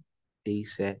to him, they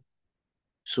said.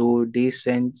 So they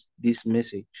sent this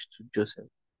message to Joseph.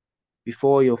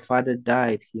 Before your father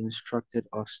died, he instructed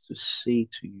us to say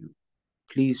to you,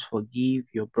 "Please forgive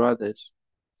your brothers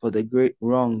for the great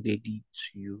wrong they did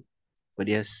to you, for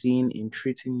their sin in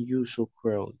treating you so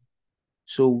cruelly.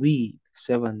 So we,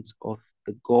 servants of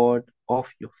the God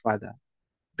of your father,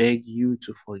 beg you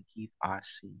to forgive our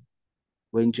sin."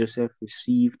 When Joseph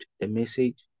received the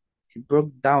message, he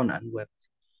broke down and wept.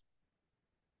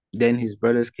 Then his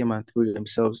brothers came and threw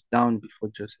themselves down before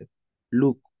Joseph.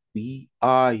 "Look, we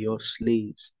are your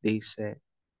slaves," they said.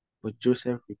 But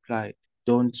Joseph replied,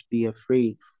 "Don't be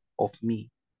afraid of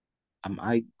me. Am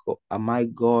I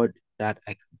God that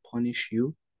I can punish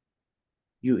you?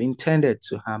 You intended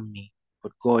to harm me,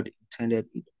 but God intended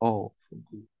it all for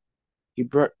good. He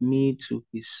brought me to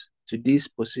this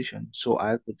position so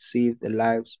I could save the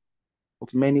lives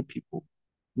of many people.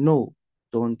 No,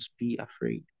 don't be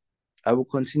afraid. I will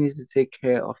continue to take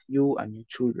care of you and your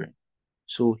children."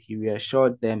 So he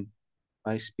reassured them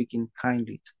by speaking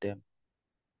kindly to them.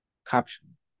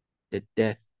 Caption: The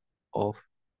death of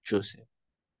Joseph.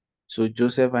 So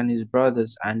Joseph and his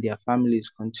brothers and their families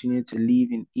continued to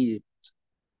live in Egypt.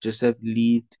 Joseph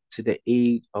lived to the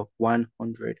age of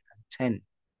 110.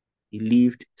 He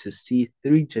lived to see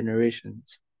 3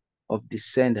 generations of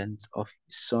descendants of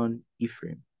his son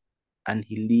Ephraim, and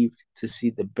he lived to see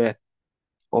the birth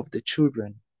of the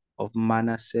children of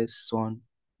Manasseh's son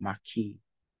Machir,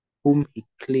 whom he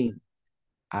claimed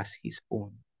as his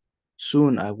own.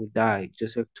 "Soon I will die,"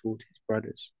 Joseph told his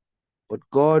brothers, "but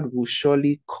God will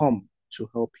surely come to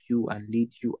help you and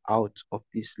lead you out of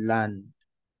this land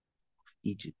of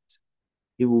Egypt.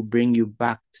 He will bring you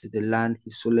back to the land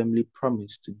he solemnly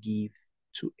promised to give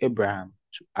to Abraham,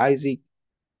 to Isaac,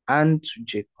 and to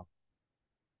Jacob."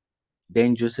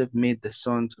 Then Joseph made the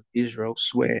sons of Israel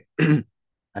swear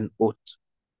an oath,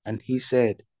 and he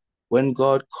said, "When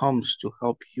God comes to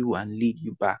help you and lead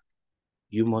you back,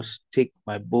 you must take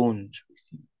my bones with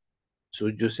you." So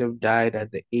Joseph died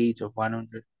at the age of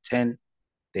 110.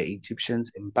 The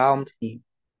Egyptians embalmed him,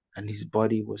 and his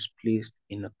body was placed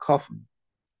in a coffin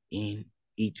in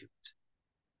Egypt.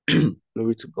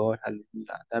 Glory to God.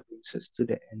 Hallelujah. That brings us to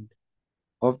the end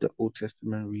of the Old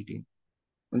Testament reading.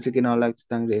 Once again, I would like to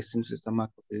thank the esteemed Sister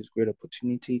Marco for this great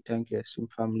opportunity. Thank you,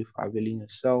 esteemed family, for availing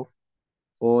yourself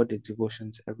for the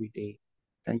devotions every day.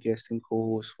 Thank you, esteemed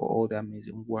co-host, for all the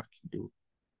amazing work you do.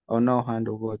 I'll now hand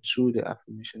over to the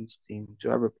affirmations team. To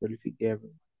have a prolific day,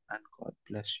 everyone, and God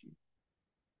bless you.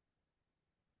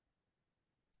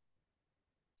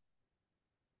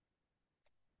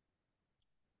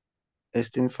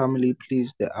 Esteemed family,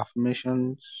 please, the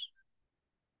affirmations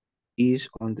is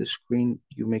on the screen.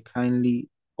 You may kindly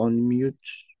unmute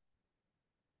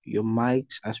your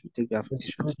mics as we take the The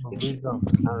affirmations spirit of together. wisdom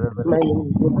and My revelation.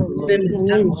 name is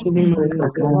My Wisdom. name is Me receiving my James.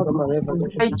 wisdom and I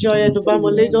revelation. Joy Edubamo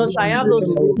Lagos. I have the The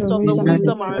spirit of the wisdom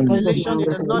wisdom and and revelation in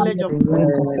the knowledge of the God.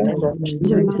 The spirit of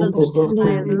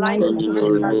understanding enlightenment in the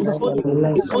Holy the Ghost.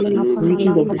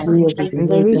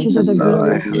 riches of the glory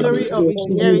of I his know The riches of inheritance the glory of the glory of the his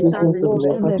exceeding inheritance greatness in of God.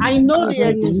 his and the I purpose. know the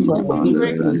Believer exceeding of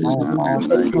greatness understanding I of and God. am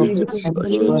understanding of of and God.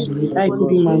 prosperous. Thy For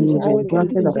giving my me name is to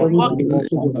granted to according walk to the in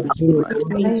riches of his glory.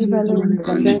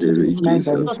 Evelyn,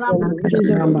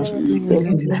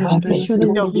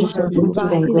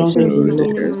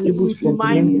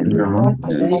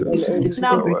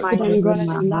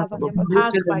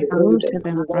 Rooted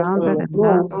and grounded in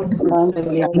love,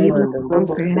 able to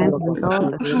comprehend with all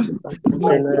the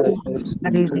saints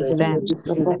that is the length,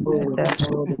 the depth,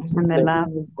 and the love,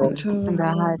 and the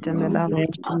height, and the love of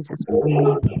Jesus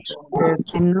Christ.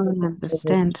 And know and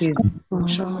understand,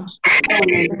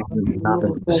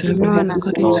 know and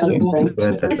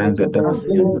understand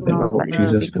The love of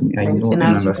Jesus for me. I know and and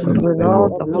understand understand with the all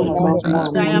love the of fullness of Jesus.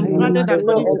 I am grounded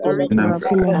according to the And riches I'm of the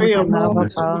glory of the love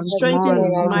God, abounds more strengthened and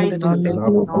with more and might the in more me.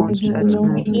 love of no God to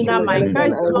judgment. Inner my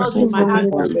Christ dwells in my heart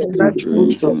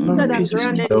continually. He said, I'm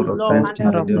grounded Held in of love fence and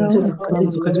in the day of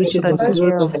trouble. The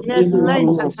joy of goodness,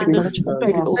 length, and the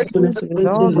peace peace, with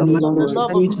all the the fullness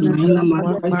love of Jesus.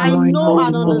 I know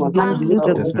and understand to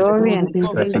the the Blessings of glory mysteries and of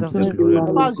praise blessing of to the God, glory of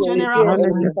God. past general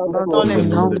knowledge of God to To the the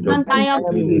knowledge, knowledge of and knowledge I God. am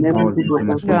In filled all wisdom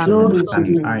and to with spiritual the understand.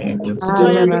 understanding, I am able to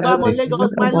Lawyer comprehend Lugamo every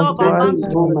Lagos, my Of love God, abounds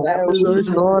God of in peace,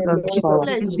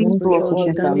 flesh, without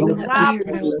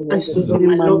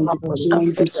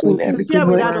sincere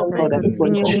without offense.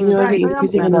 continually Christ, I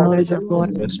increasing am the knowledge of God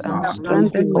yes, and Father.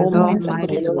 strengthened with all might,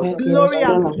 glory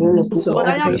and but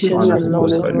I am Yes, the Father, peace. who love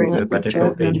was of for the God, partaker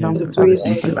of the judgment, long inheritance of the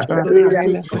suffering, saints in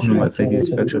light. To whom I thank you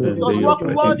effectually the Does day of walk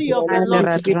Christ. worthy of the either Lord.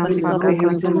 at Rampano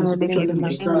continually keep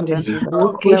me in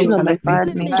the care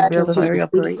qualified me to be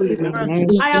able to succeed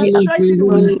in I am every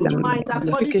strengthened with mission. might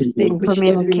according to his power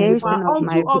Communication of unto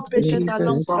my all patience and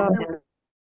long God suffering.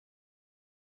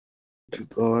 To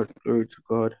God, glory to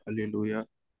God, hallelujah.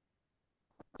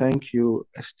 Thank you,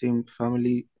 esteemed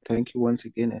family. Thank you once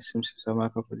again, esteemed Sister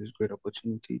Maka, for this great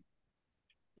opportunity.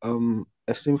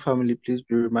 Esteemed family, please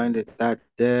be reminded that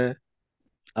the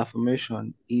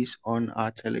affirmation is on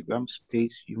our Telegram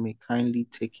space. You may kindly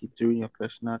take it during your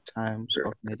personal times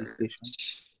of meditation.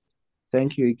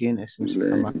 Thank you again, esteemed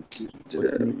Sister Maka, for this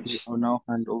opportunity. I'll now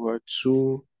hand over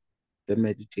to the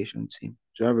meditation team.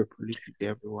 So have a prolific day,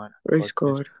 everyone. Praise God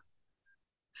bless God.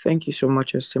 Thank you so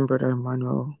much, esteemed Brother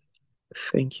Emmanuel.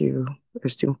 Thank you,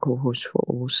 esteemed co-host, for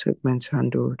all segments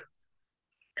handled.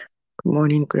 Good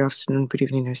morning, good afternoon, good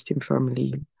evening, esteemed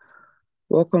family.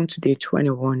 Welcome to day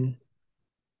 21.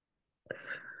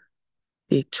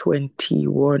 Day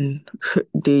 21,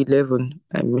 day 11.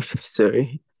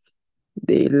 Sorry.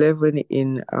 Day 11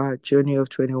 in our journey of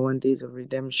 21 days of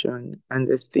redemption. And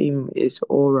the theme is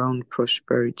all round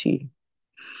prosperity.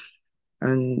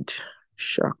 And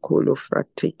Shakolo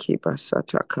Frateke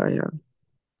Basatakaya.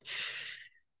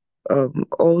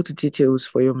 All the details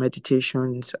for your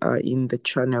meditations are in the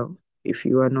channel. If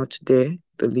you are not there,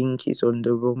 the link is on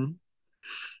the room.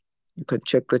 You can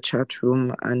check the chat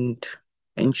room and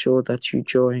ensure that you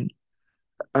join.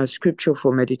 Our scripture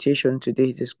for meditation today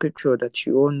is a scripture that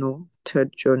you all know,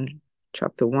 3 John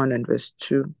chapter 1 and verse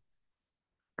 2.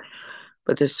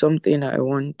 But there's something I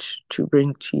want to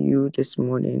bring to you this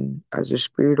morning as the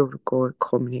Spirit of God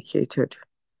communicated.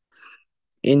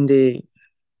 In the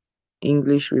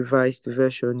English Revised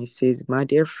Version, it says, "My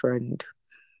dear friend,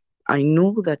 I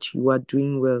know that you are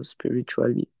doing well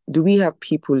spiritually." Do we have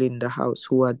people in the house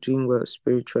who are doing well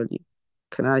spiritually?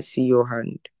 Can I see your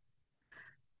hand?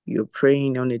 You're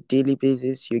praying on a daily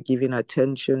basis. You're giving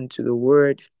attention to the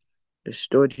word. You're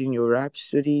studying your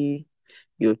rhapsody.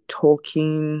 You're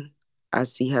talking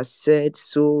as he has said,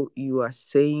 so you are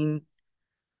saying.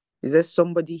 Is there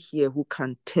somebody here who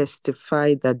can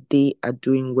testify that they are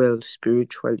doing well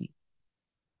spiritually?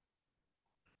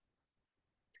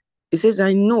 It says,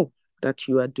 I know that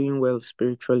you are doing well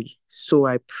spiritually, so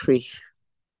I pray.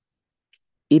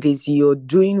 It is your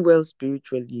doing well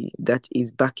spiritually that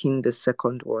is backing the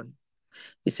second one.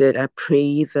 He said, I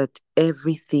pray that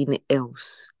everything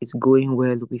else is going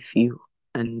well with you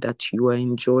and that you are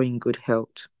enjoying good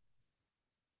health.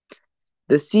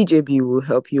 The CJB will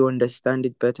help you understand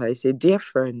it better. I say, dear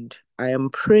friend, I am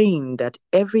praying that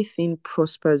everything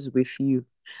prospers with you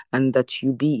and that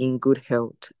you be in good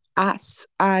health, as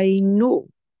I know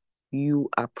you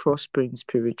are prospering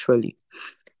spiritually.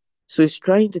 So it's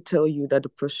trying to tell you that the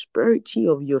prosperity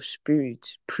of your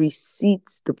spirit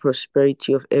precedes the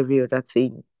prosperity of every other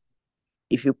thing.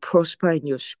 If you prosper in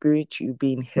your spirit, you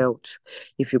be in health.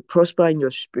 If you prosper in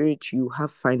your spirit, you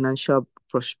have financial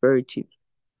prosperity.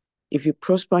 If you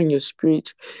prosper in your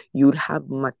spirit, you would have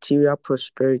material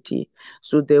prosperity.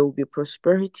 So there will be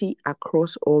prosperity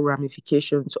across all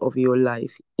ramifications of your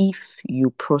life if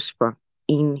you prosper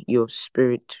in your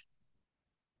spirit.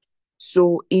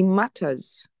 So it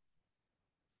matters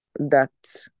that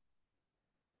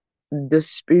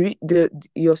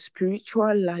your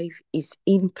spiritual life is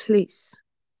in place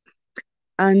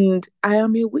And I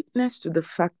am a witness to the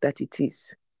fact that it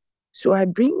is. So I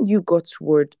bring you God's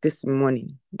word this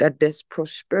morning that there's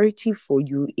prosperity for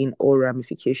you in all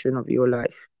ramifications of your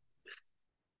life.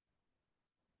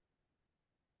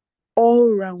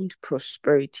 All-round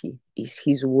prosperity is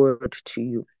his word to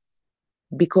you.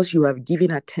 Because you have given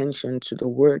attention to the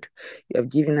word, you have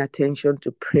given attention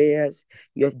to prayers,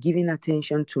 you have given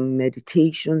attention to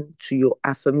meditation, to your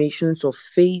affirmations of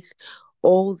faith,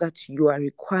 all that you are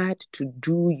required to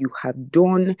do, you have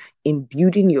done in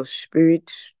building your spirit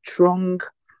strong.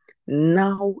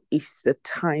 Now is the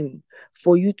time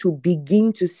for you to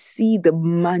begin to see the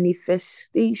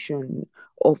manifestation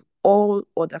of all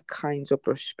other kinds of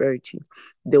prosperity.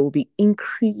 There will be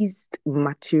increased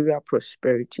material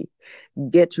prosperity.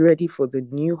 Get ready for the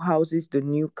new houses, the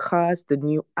new cars, the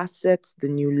new assets, the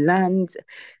new lands.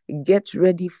 Get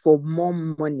ready for more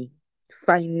money,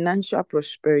 financial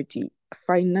prosperity,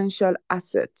 financial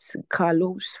assets,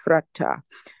 kalos frata,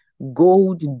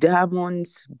 gold,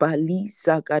 diamonds, bali,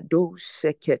 sagado,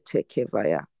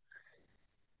 seketekevaya.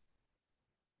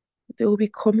 They will be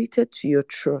committed to your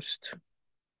trust.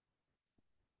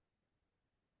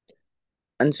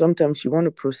 And sometimes you want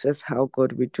to process how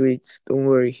God will do it. Don't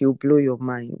worry, he'll blow your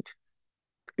mind.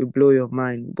 He'll blow your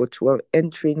mind. But we're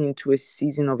entering into a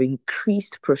season of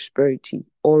increased prosperity,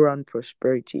 all-round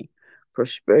prosperity,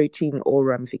 prosperity in all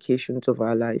ramifications of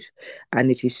our lives. And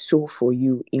it is so for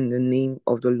you in the name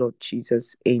of the Lord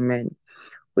Jesus. Amen.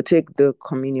 We'll take the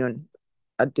communion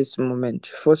at this moment.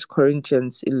 1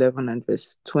 Corinthians 11 and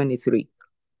verse 23.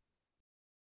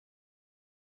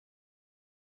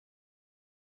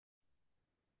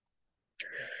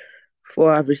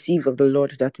 For I have received of the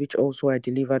Lord that which also I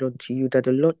delivered unto you, that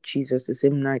the Lord Jesus, the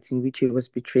same night in which he was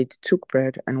betrayed, took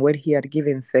bread, and when he had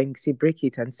given thanks, he brake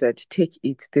it and said, Take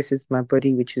it, this is my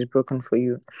body which is broken for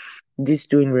you. This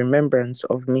do in remembrance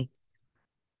of me.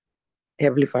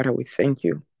 Heavenly Father, we thank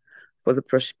you for the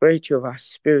prosperity of our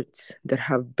spirits that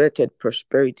have bettered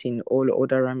prosperity in all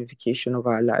other ramifications of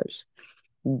our lives.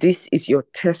 This is your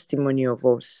testimony of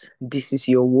us. This is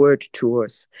your word to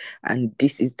us. And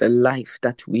this is the life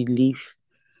that we live.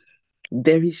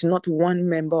 There is not one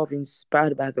member of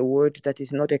Inspired by the Word that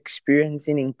is not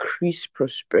experiencing increased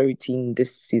prosperity in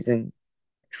this season.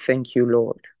 Thank you,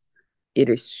 Lord. It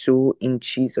is so in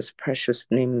Jesus' precious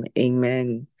name.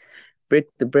 Amen. Break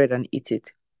the bread and eat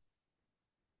it.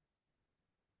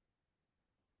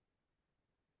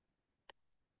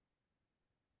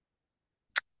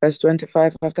 Verse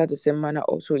 25, after the same manner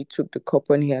also he took the cup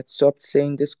when he had supped,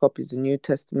 saying, This cup is the New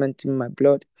Testament in my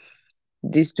blood.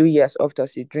 This do ye as oft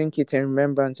as you drink it in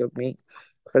remembrance of me.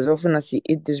 For as often as you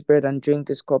eat this bread and drink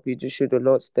this cup, you do show the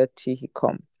Lord's death till he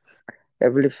come.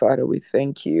 Heavenly Father, we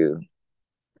thank you.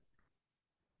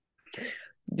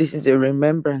 This is a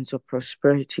remembrance of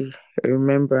prosperity, a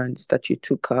remembrance that you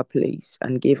took our place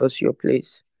and gave us your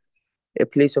place. A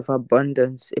place of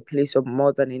abundance, a place of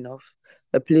more than enough,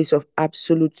 a place of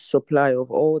absolute supply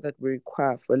of all that we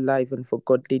require for life and for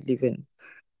godly living.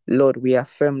 Lord, we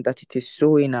affirm that it is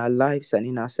so in our lives and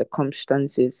in our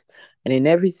circumstances and in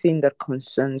everything that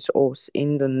concerns us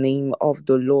in the name of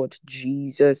the Lord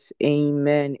Jesus.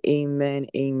 Amen, amen,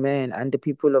 amen. And the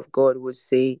people of God will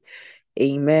say,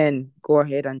 Amen. Go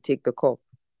ahead and take the cup.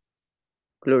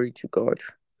 Glory to God.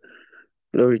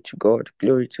 Glory to God.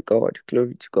 Glory to God.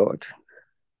 Glory to God.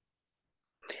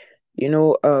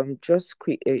 Just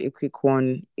a quick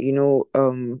one. It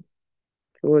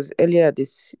was earlier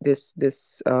this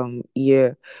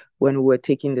year when we were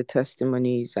taking the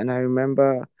testimonies, and I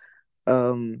remember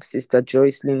Sister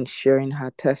Joycelyn sharing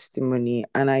her testimony,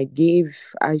 and I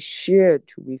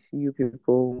shared with you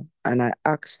people, and I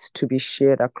asked to be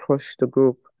shared across the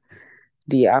group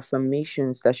the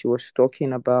affirmations that she was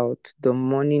talking about, the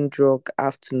morning drug,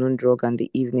 afternoon drug, and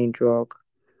the evening drug.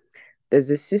 There's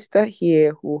a sister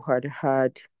here who had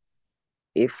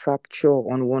a fracture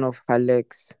on one of her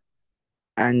legs,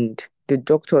 and the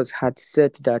doctors had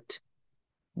said that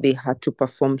they had to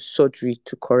perform surgery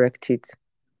to correct it.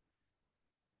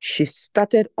 She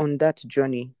started on that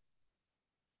journey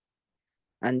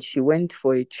and she went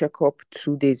for a checkup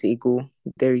 2 days ago.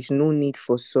 There is no need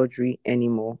for surgery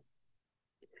anymore.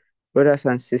 Brothers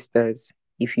and sisters,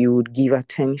 if you would give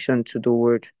attention to the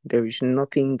word, there is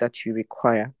nothing that you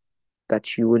require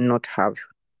that you will not have,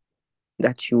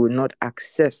 that you will not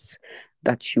access,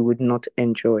 that you would not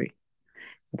enjoy.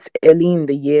 It's early in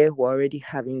the year, we're already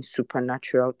having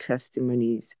supernatural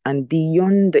testimonies. And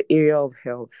beyond the area of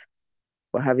health,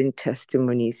 we're having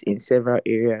testimonies in several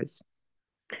areas.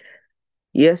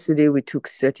 Yesterday, we took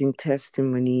certain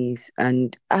testimonies,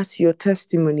 and as your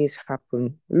testimonies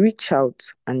happen, reach out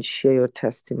and share your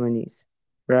testimonies,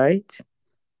 right?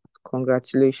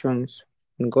 Congratulations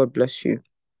and God bless you.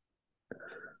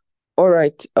 All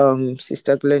right,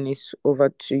 Sister Glennis, over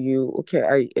to you.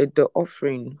 Okay, the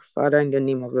offering. Father, in the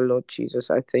name of the Lord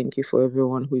Jesus, I thank you for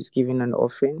everyone who is giving an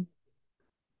offering.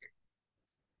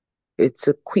 It's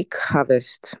a quick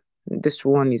harvest. This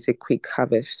one is a quick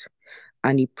harvest,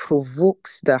 and it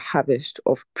provokes the harvest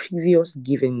of previous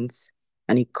givings,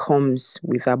 and it comes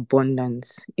with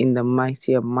abundance in the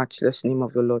mighty and matchless name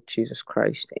of the Lord Jesus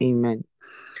Christ. Amen.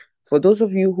 For those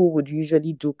of you who would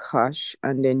usually do cash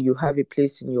and then you have a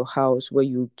place in your house where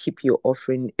you keep your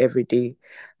offering every day,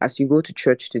 as you go to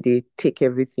church today, take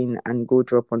everything and go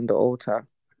drop on the altar.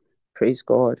 Praise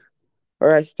God. All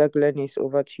right, Sister Glennis,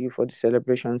 over to you for the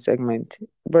celebration segment.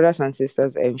 Brothers and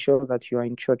sisters, ensure that you are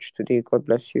in church today. God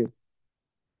bless you.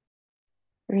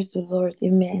 Praise the Lord.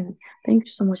 Amen. Thank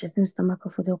you so much, Mr.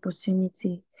 Marco, for the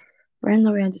opportunity. Right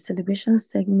now, we're in the celebration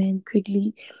segment.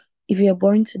 Quickly, if you're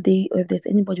born today or if there's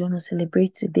anybody want to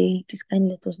celebrate today, please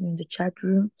kindly let us know in the chat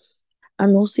room.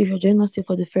 And also, if you're joining us here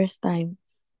for the first time,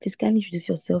 please kindly introduce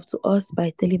yourself to us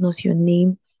by telling us your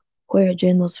name, where you're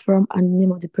joining us from, and the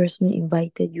name of the person who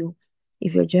invited you.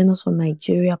 If you're joining us from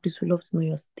Nigeria, please we'd love to know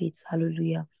your state.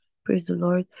 Hallelujah. Praise the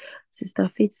Lord. Sister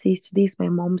Faith says, today is my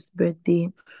mom's birthday,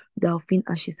 Delphine,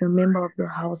 and she's a member of the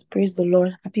house. Praise the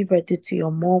Lord. Happy birthday to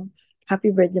your mom. Happy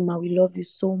birthday, ma. We love you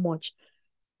so much.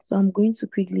 So I'm going to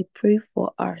quickly pray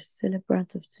for our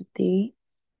celebrant of today.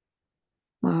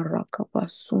 Marakaba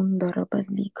Sundaraba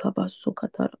Likaba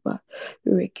Sukataraba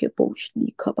Rekebosh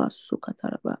Likaba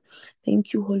Sukataraba.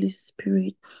 Thank you, Holy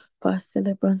Spirit, for our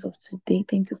celebrants of today.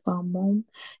 Thank you for our mom.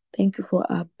 Thank you for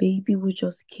our baby who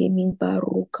just came in.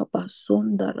 Barokaba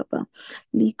Sundaraba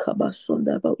Likaba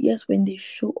Sundaraba. Yes, when they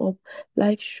show up,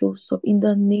 life shows up in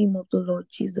the name of the Lord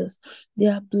Jesus. They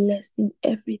are blessed in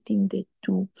everything they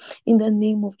do. In the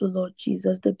name of the Lord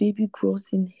Jesus, the baby grows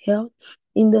in health.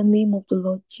 In the name of the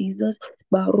Lord Jesus.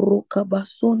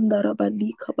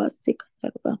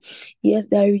 Yes,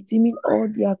 they are redeeming all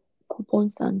their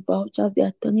coupons and vouchers. They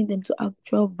are turning them to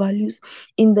actual values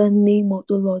in the name of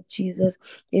the Lord Jesus.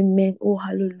 Amen. Oh,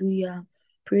 hallelujah.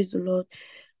 Praise the Lord.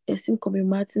 Esim Kobe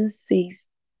Martin says,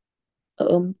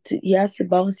 he has a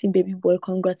bouncing baby boy.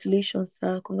 Congratulations,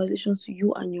 sir. Congratulations to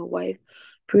you and your wife.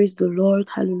 Praise the Lord.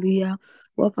 Hallelujah.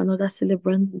 We have another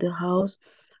celebrant in the house.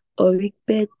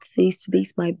 Orikbet says, today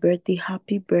is my birthday.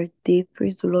 Happy birthday.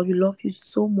 Praise the Lord. We love you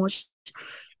so much.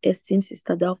 Esteemed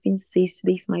Sister Delphine says,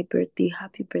 today is my birthday.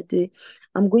 Happy birthday.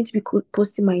 I'm going to be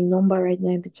posting my number right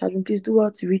now in the chat room. Please do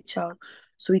well to reach out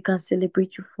so we can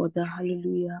celebrate you for that.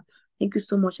 Hallelujah. Thank you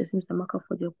so much, Esteemed Samaka,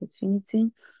 for the opportunity.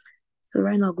 So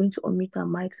right now, I'm going to unmute our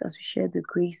mics as we share the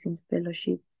grace in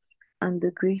fellowship and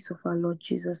the grace of our Lord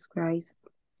Jesus Christ.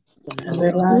 And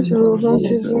the Lord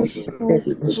Jesus Christ,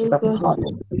 the God,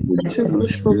 true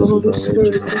worship of the Holy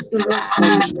Spirit, rest with us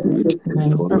now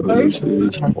and forever.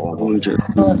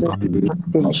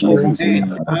 In Jesus' Hey, name.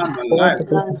 I'm alive.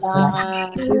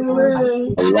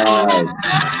 Amen.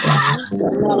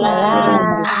 Alive.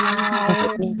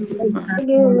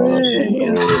 Amen.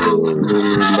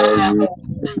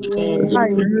 Oh, love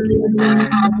you.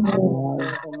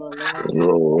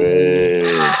 Glory.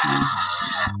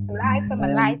 Life, I'm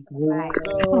alive, I'm alive.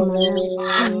 Amen.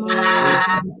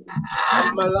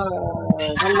 I'm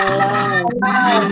alive. I'm alive.